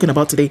numbers that we're talking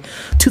about today.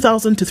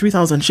 2,000 to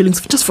 3,000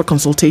 shillings just for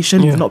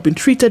consultation. You've not been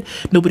treated.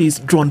 Nobody's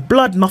drawn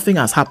blood. Nothing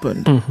has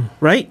happened,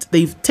 right?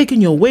 They've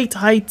taken your weight,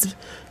 height,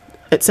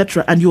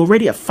 etc., and you're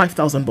already at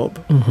 5,000 bob.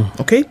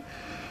 Okay?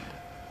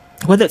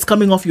 Whether it's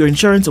coming off your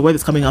insurance or whether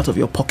it's coming out of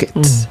your pocket.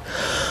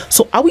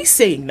 So are we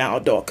saying now,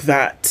 Doc,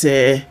 that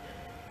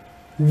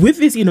with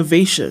these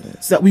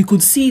innovations, that we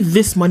could see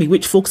this money,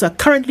 which folks are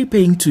currently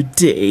paying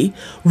today,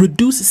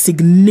 reduce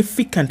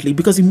significantly.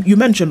 Because you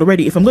mentioned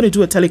already, if I'm going to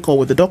do a telecall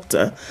with the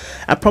doctor,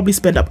 I probably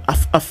spend up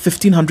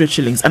 1,500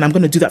 shillings, and I'm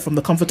going to do that from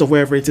the comfort of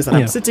wherever it is that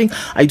I'm sitting.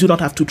 I do not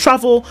have to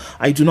travel.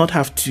 I do not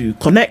have to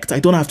connect. I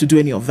don't have to do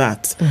any of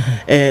that.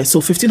 So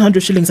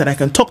 1,500 shillings, and I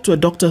can talk to a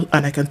doctor,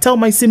 and I can tell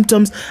my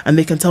symptoms, and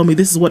they can tell me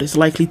this is what it's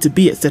likely to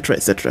be, etc.,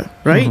 etc.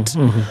 Right?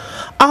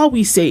 Are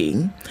we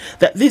saying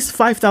that this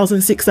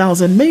 5,000,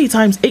 6,000, many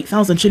times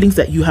 8,000 shillings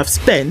that you have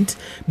spent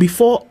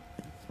before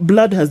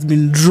blood has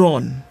been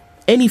drawn,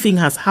 anything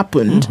has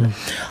happened,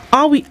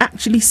 are we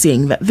actually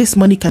saying that this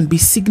money can be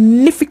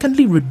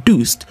significantly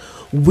reduced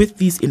with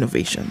these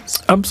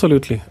innovations?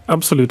 Absolutely.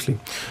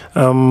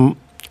 And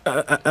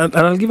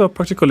I'll give a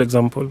practical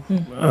example.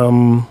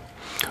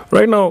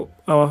 Right now,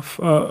 our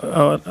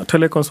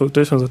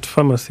teleconsultations at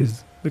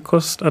pharmacies, they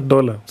cost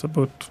 $1. It's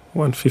about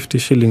 150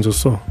 shillings or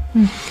so.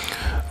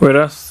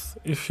 Whereas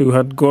if you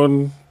had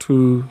gone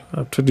to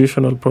a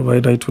traditional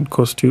provider, it would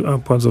cost you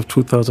upwards of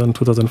 2,000,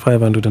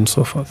 2,500 and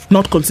so forth.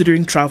 Not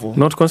considering travel.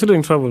 Not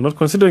considering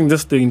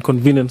just the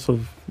inconvenience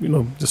of,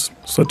 just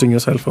sorting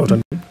yourself out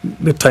and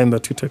the time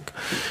that you take.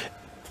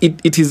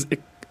 It is,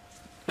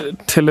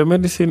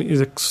 telemedicine is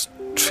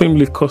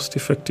extremely cost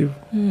effective.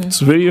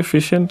 It's very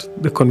efficient.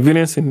 The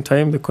convenience in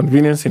time, the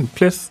convenience in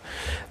place,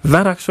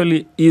 that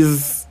actually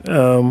is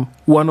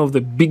one of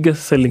the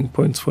biggest selling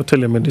points for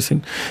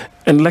telemedicine.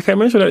 And like I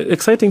mentioned,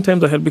 exciting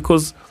times ahead,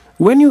 because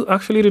when you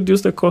actually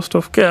reduce the cost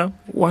of care,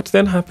 what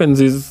then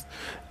happens is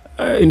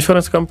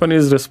insurance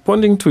companies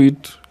responding to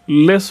it,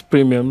 less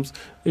premiums,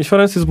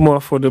 insurance is more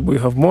affordable, you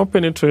have more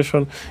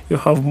penetration, you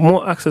have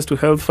more access to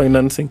health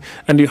financing,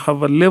 and you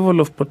have a level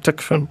of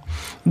protection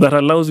that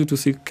allows you to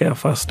seek care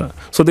faster.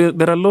 So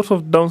there are a lot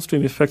of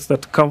downstream effects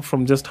that come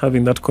from just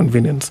having that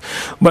convenience.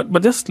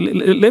 But just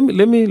let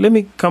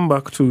me come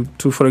back to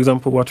for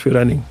example, what we're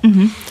running.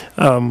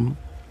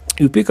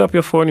 You pick up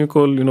your phone, you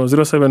call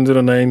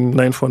 0709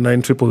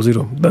 949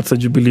 000. That's a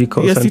Jubilee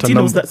call center City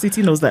number.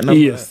 City knows that number.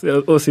 Yes,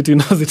 City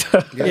knows it.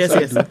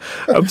 yes.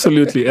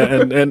 Absolutely,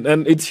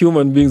 and it's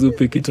human beings who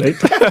pick it, right?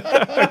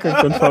 I can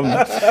confirm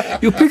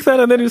that. You pick that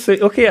and then you say,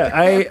 okay,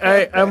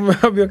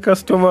 I'm your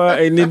customer.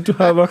 I need to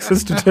have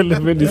access to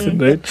telemedicine,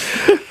 right?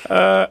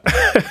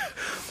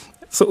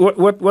 So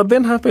what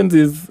then happens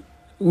is,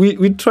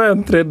 we try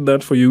and thread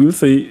that for you. We'll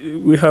say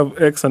we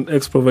have X and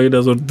X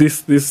providers, or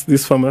this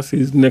pharmacy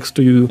is next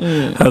to you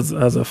as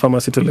a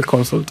pharmacy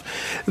teleconsult.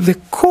 The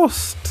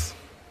cost,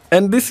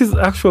 and this is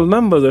actual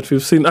numbers that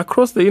we've seen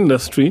across the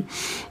industry,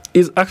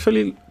 is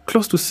actually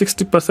close to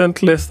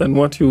 60% less than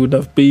what you would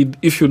have paid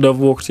if you'd have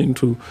walked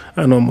into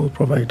a normal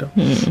provider.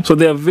 So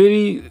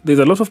there's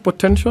a lot of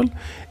potential.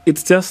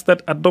 It's just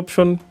that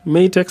adoption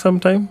may take some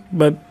time.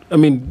 But I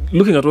mean,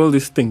 looking at all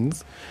these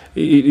things,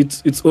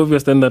 it's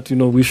obvious then that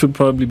we should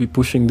probably be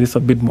pushing this a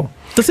bit more.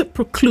 Does it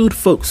preclude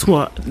folks who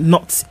are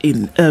not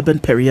in urban,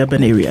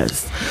 peri-urban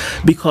areas?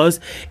 Because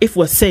if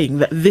we're saying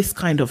that this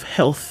kind of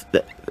health,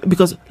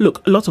 because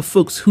look, a lot of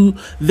folks who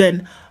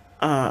then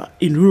are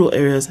in rural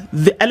areas,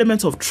 the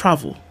element of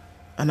travel,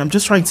 and I'm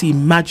just trying to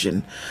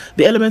imagine,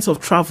 the element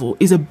of travel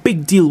is a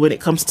big deal when it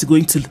comes to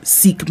going to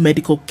seek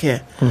medical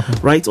care,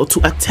 right? Or to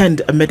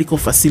attend a medical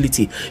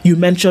facility. You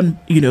mentioned,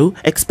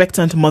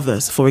 expectant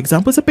mothers, for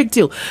example. It's a big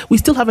deal. We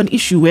still have an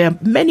issue where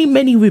many,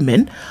 many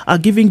women are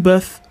giving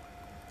birth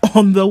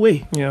on the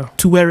way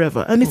to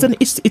wherever. And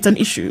it's an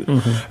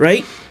issue,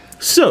 right?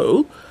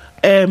 So,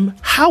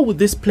 how would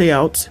this play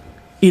out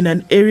in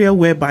an area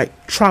whereby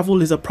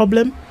travel is a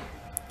problem?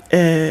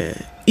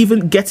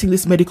 Even getting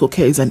this medical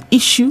care is an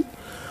issue.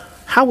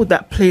 How would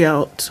that play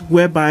out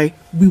whereby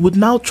we would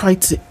now try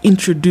to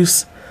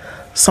introduce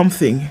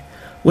something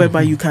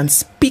whereby you can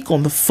speak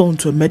on the phone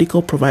to a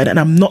medical provider? And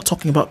I'm not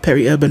talking about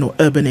peri-urban or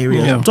urban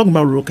areas. I'm talking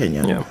about rural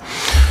Kenya.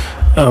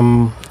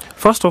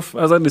 First off,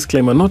 as a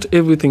disclaimer, not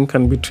everything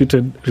can be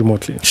treated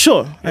remotely.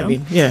 Sure. I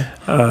mean,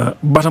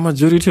 but a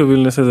majority of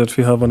illnesses that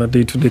we have on a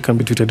day-to-day can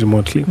be treated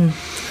remotely.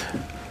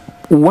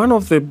 One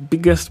of the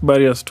biggest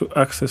barriers to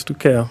access to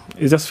care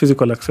is just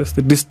physical access,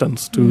 the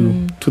distance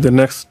to the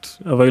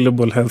next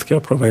available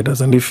healthcare providers.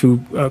 And if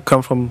you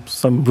come from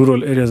some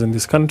rural areas in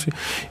this country,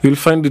 you'll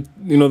find it,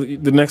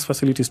 the next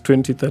facility is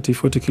 20, 30,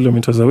 40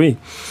 kilometers away.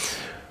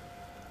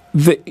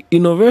 The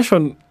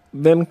innovation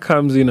then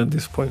comes in at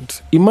this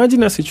point.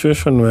 Imagine a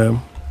situation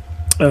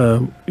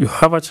where you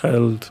have a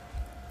child,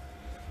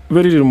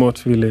 very remote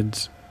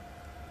village.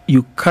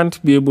 You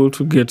can't be able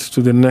to get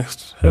to the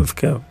next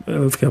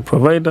healthcare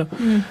provider,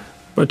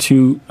 but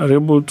you are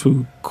able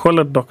to call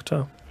a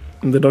doctor,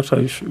 and the doctor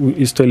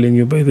is telling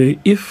you, by the way,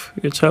 if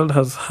your child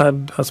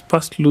has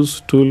passed loose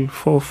stool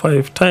 4 or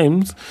 5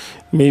 times,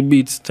 maybe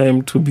it's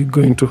time to be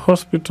going to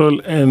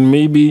hospital, and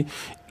maybe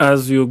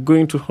as you're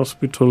going to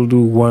hospital,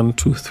 do 1,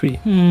 2,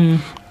 3.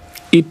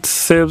 It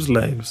saves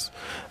lives.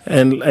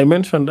 And I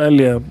mentioned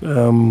earlier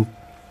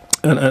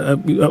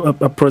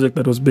a project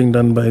that was being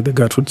done by the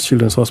Gertrude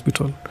Children's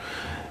Hospital.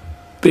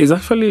 There is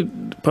actually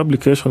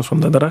publications from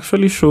that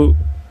actually show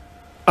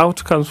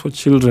outcomes for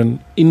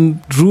children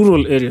in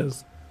rural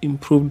areas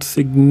improved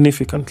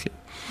significantly.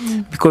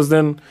 Because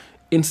then,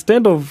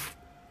 instead of,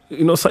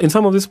 in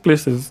some of these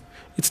places,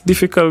 it's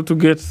difficult to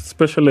get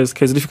specialized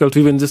care. It's difficult to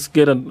even just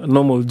get a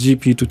normal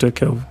GP to take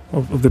care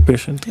of the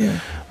patient. Yeah.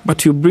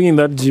 But you bring in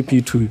that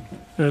GP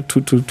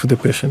to the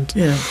patient.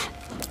 Yeah.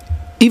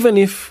 Even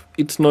if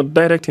it's not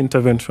direct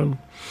intervention,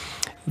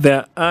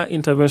 there are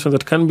interventions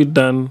that can be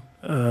done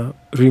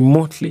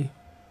remotely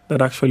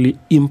that actually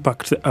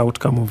impact the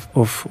outcome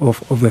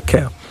of the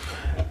care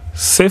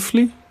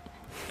safely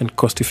and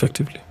cost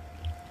effectively.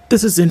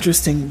 This is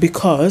interesting,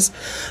 because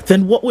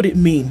then what would it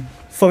mean?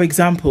 For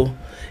example,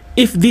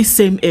 if these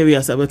same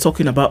areas that we're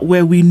talking about,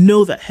 where we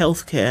know that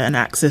healthcare and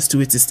access to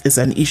it is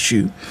an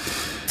issue,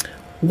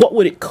 what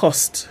would it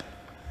cost?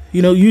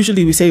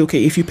 Usually we say,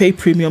 okay, if you pay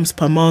premiums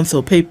per month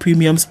or pay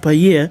premiums per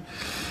year,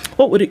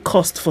 what would it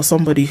cost for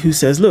somebody who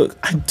says, look,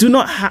 I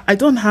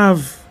don't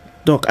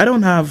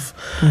have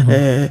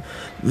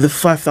the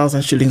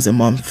 5,000 shillings a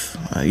month,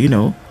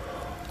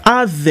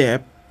 Are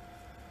there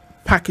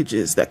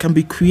packages that can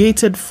be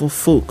created for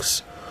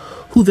folks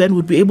who then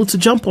would be able to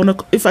jump on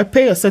if I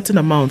pay a certain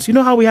amount? You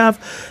know how we have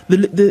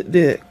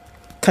the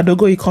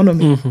Kadogo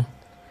economy? Mm-hmm.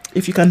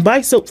 If you can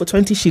buy soap for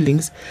 20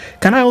 shillings,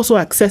 can I also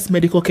access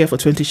medical care for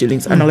 20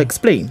 shillings? And I'll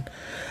explain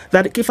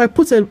that if I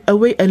put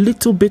away a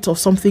little bit of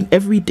something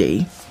every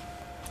day,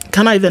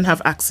 can I then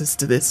have access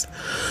to this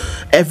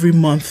every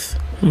month?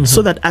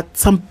 So that at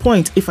some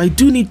point, if I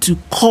do need to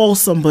call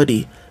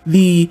somebody,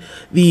 the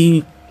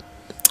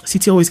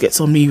city always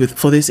gets on me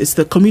for this. It's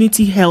the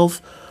community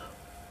health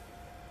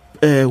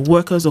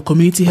workers or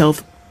community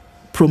health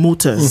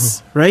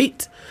promoters,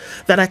 right?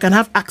 That I can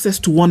have access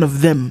to one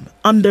of them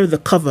under the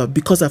cover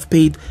because I've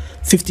paid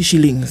 50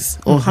 shillings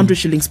or 100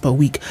 shillings per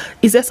week.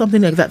 Is there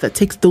something like that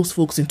takes those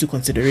folks into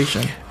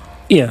consideration?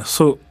 Yeah,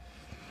 so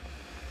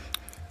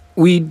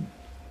we,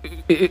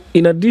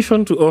 in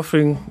addition to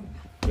offering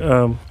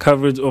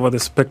coverage over the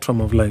spectrum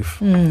of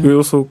life, we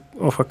also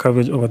offer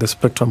coverage over the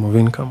spectrum of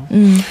income.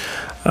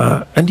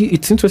 And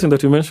it's interesting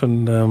that you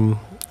mentioned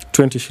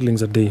 20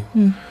 shillings a day.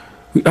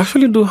 We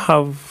actually do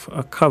have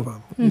a cover.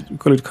 We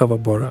call it cover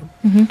Bora,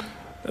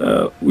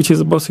 which is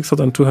about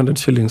 6,200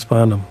 shillings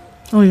per annum.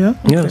 Oh yeah.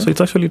 Yeah. Okay. So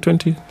it's actually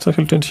 20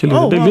 shillings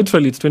a day. Wow.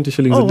 Literally, it's 20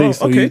 shillings a day. Wow.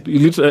 So Okay.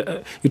 you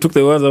took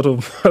the words out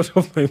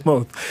of my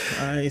mouth.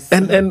 Nice.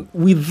 And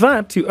with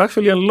that, you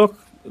actually unlock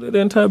the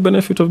entire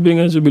benefit of being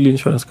a Jubilee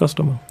insurance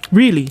customer.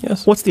 Really?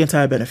 Yes. What's the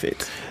entire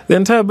benefit? The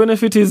entire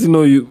benefit is,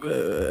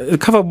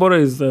 cover Bora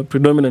is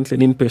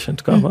predominantly an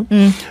inpatient cover.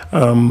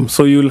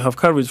 So you'll have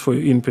coverage for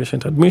your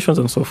inpatient admissions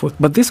and so forth.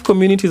 But these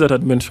communities that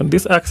I'd mentioned,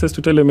 this access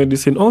to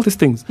telemedicine, all these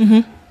things,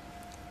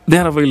 they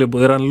are available,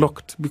 they're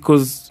unlocked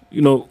because,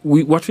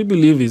 what we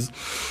believe is,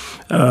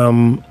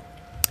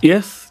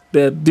 yes,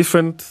 there are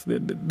different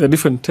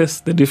tests,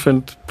 there are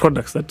different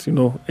products that,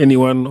 any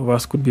one of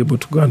us could be able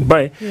to go and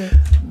buy. Yeah.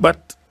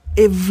 But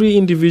every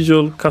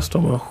individual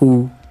customer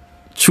who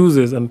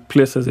chooses and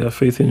places their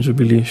faith in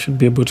Jubilee should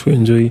be able to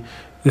enjoy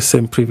the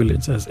same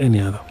privilege as any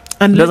other.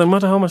 And it doesn't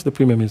matter how much the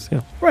premium is.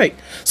 Yeah. Right.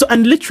 So,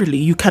 and literally,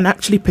 you can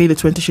actually pay the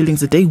 20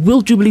 shillings a day.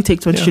 Will Jubilee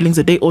take 20 shillings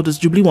a day, or does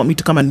Jubilee want me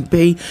to come and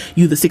pay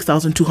you the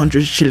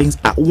 6,200 shillings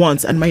at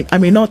once? And I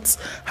may not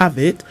have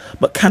it,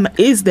 but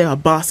is there a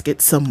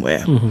basket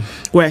somewhere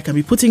where I can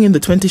be putting in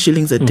the 20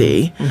 shillings a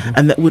day,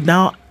 and that would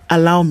now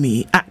allow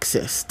me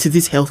access to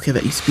this healthcare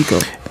that you speak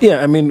of?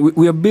 Yeah, I mean,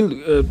 we're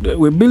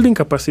building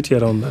capacity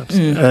around that.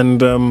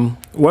 And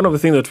one of the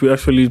things that we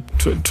actually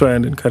try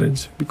and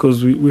encourage,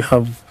 because we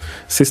have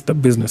sister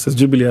businesses,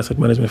 Jubilee Asset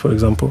Management, for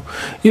example.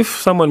 If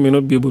someone may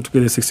not be able to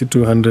get the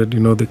 6,200,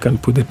 they can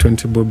put the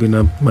 20 bob in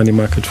a money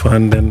market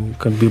fund, and you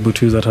can be able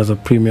to use that as a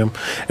premium.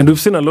 And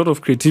we've seen a lot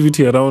of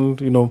creativity around,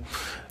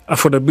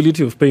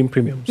 affordability of paying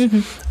premiums.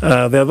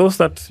 There are those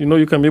that,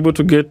 you can be able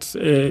to get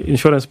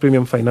insurance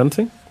premium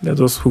financing. There are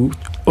those who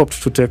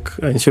opt to take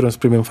insurance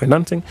premium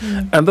financing.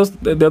 And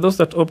there are those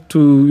that opt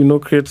to,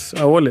 create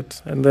a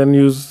wallet and then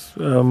use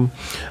the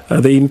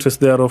interest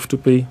thereof to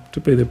pay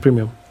the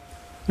premium.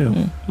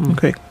 Yeah.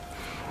 Okay.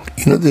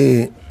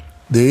 There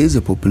is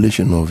a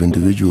population of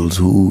individuals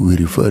who we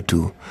refer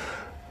to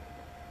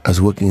as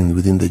working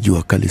within the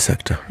Juakali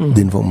sector, the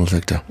informal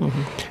sector.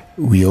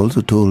 We are also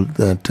told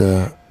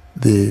that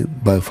they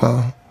by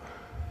far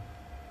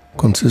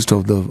consist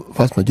of the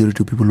vast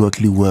majority of people who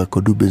actually work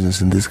or do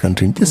business in this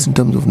country, just in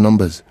terms of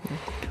numbers.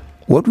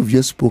 What we've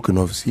just spoken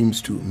of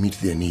seems to meet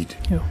their need.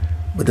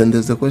 But then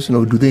there's the question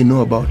of, do they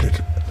know about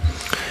it?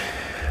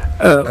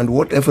 And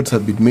what efforts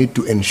have been made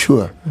to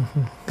ensure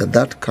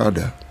that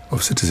cadre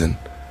of citizen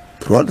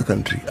throughout the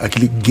country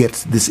actually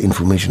gets this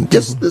information,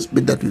 just this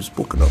bit that we've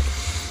spoken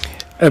of?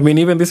 I mean,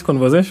 even this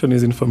conversation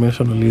is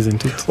informational,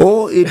 isn't it?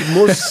 Oh, it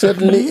most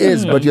certainly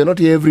is. But you're not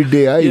here every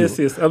day, are you? Yes,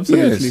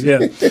 absolutely.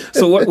 Yes. Yeah.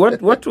 So what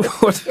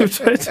we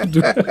try to do?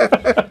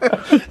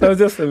 That was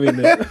just a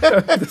minute.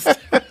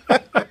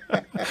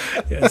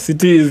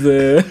 City is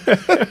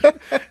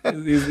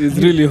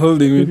really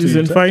holding me to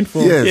in fine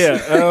form. Yes.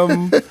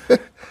 Yeah.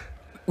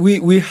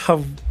 we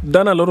have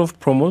done a lot of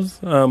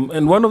promos,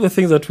 and one of the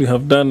things that we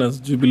have done as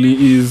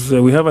Jubilee is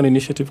we have an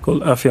initiative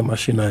called Afya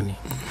Mashinani,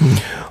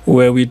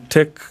 where we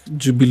take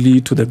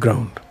Jubilee to the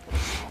ground.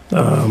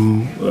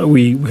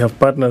 We have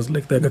partners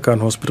like the Aga Khan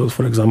hospitals,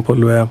 for example,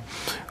 where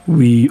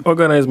we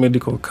organize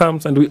medical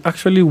camps, and we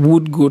actually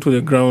would go to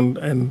the ground,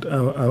 and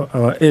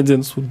our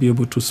agents would be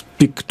able to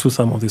speak to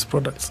some of these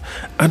products.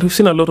 And we've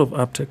seen a lot of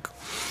uptake.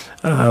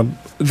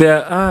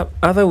 There are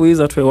other ways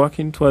that we're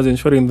working towards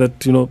ensuring that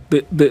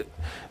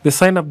the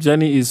sign-up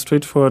journey is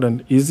straightforward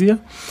and easier.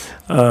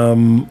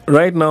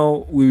 Right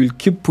now, we will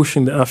keep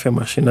pushing the Afya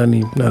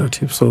Mashinani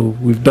narrative. So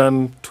we've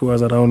done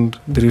tours around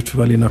the Rift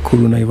Valley,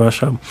 Nakuru,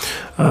 Naivasha.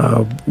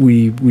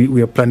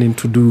 We are planning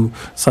to do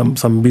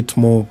some bit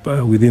more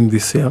within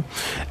this year,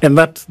 and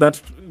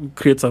that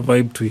creates a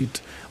vibe to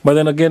it. But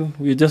then again,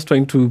 we're just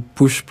trying to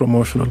push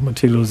promotional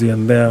materials here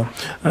and there.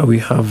 We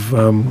have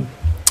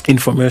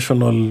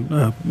informational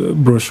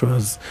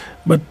brochures,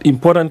 but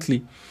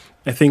importantly,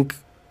 I think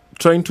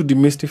trying to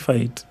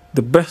demystify it,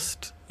 the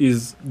best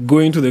is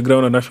going to the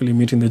ground and actually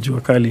meeting the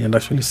Juakali and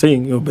actually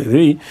saying, by the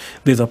way,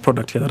 there's a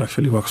product here that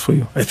actually works for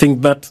you. I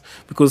think that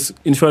because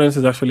insurance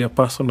is actually a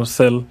personal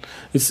sell,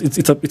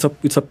 it's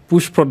a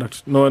push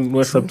product. No one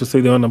wakes up to say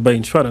they want to buy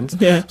insurance.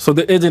 Yeah. So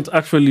the agent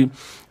actually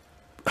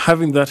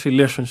having that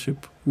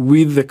relationship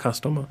with the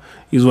customer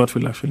is what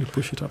will actually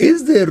push it up.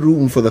 Is there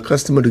room for the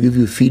customer to give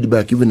you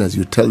feedback even as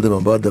you tell them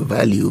about the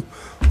value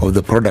of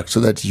the product so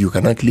that you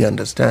can actually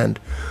understand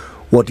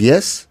what,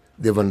 yes,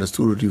 they've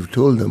understood what you've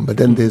told them, but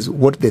then there's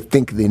what they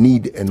think they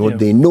need and what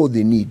they know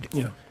they need?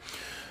 Yeah.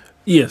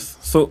 Yes.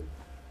 So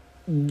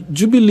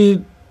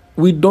Jubilee,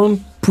 we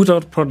don't put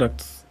out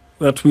products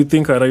that we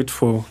think are right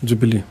for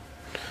Jubilee.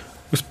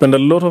 We spend a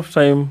lot of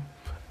time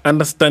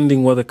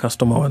understanding what the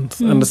customer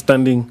wants,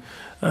 understanding.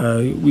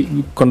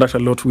 We conduct a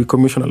lot. We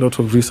commission a lot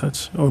of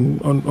research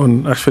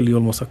on actually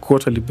almost a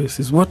quarterly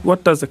basis.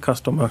 What does the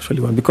customer actually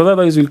want? Because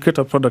otherwise, you'll create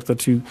a product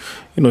that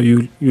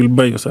you'll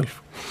buy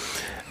yourself.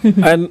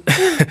 And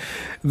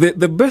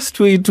the best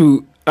way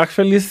to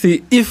actually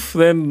see if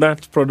then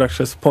that product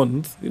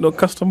responds,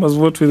 customers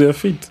vote with their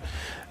feet.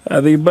 Are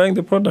they buying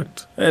the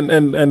product?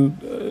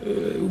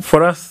 And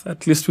for us,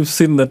 at least, we've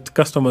seen that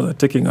customers are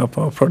taking up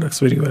our products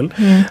very well,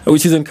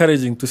 which is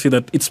encouraging to see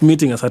that it's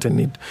meeting a certain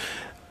need.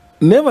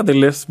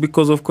 Nevertheless,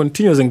 because of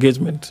continuous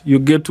engagement, you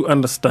get to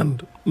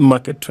understand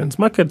market trends.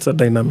 Markets are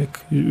dynamic.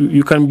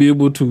 You can be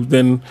able to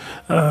then,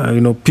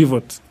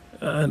 pivot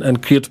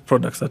and create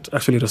products that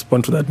actually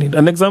respond to that need.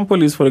 An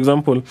example is, for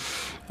example,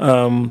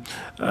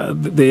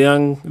 the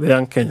young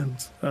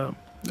Kenyans.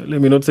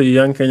 Let me not say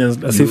young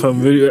Kenyans as if I'm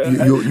very...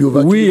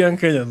 we young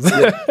Kenyans.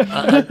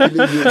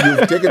 Actually,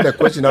 you've taken the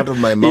question out of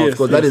my mouth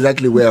because that is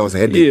actually where I was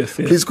heading. Yes.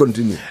 Please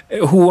continue.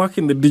 Who work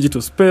in the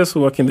digital space,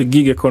 who work in the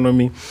gig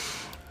economy.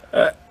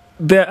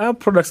 There are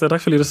products that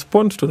actually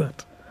respond to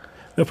that.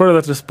 The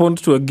product that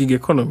responds to a gig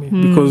economy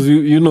because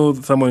you know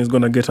someone is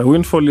going to get a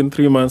windfall in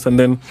 3 months and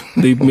then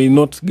they may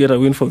not get a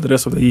windfall the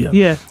rest of the year.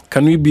 Yeah.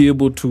 Can we be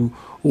able to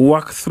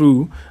work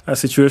through a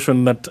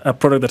situation a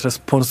product that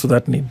responds to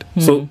that need?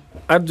 So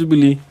at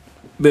Jubilee,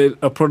 there's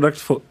a product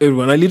for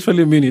everyone. I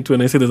literally mean it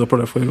when I say there's a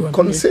product for everyone.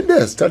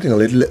 Consider starting a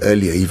little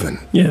earlier even.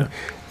 Yeah.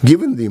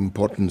 Given the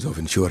importance of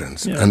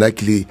insurance, and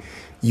actually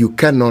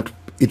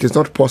it is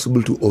not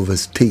possible to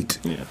overstate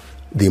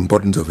the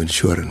importance of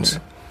insurance.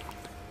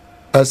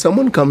 As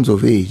someone comes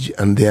of age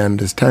and they're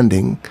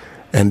understanding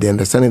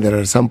that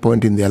at some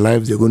point in their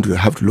lives they're going to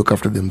have to look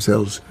after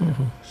themselves,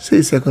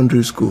 say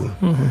secondary school,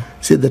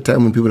 say the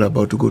time when people are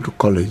about to go to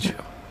college,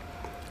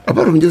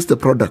 apart from just the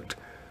product,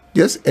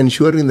 just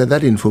ensuring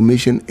that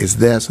information is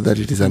there so that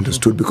it is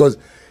understood. Because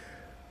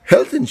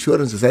health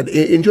insurance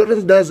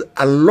insurance does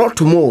a lot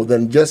more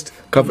than just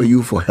cover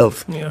you for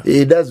health.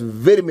 It does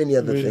very many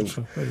other things.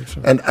 Very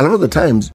true. And a lot of the times,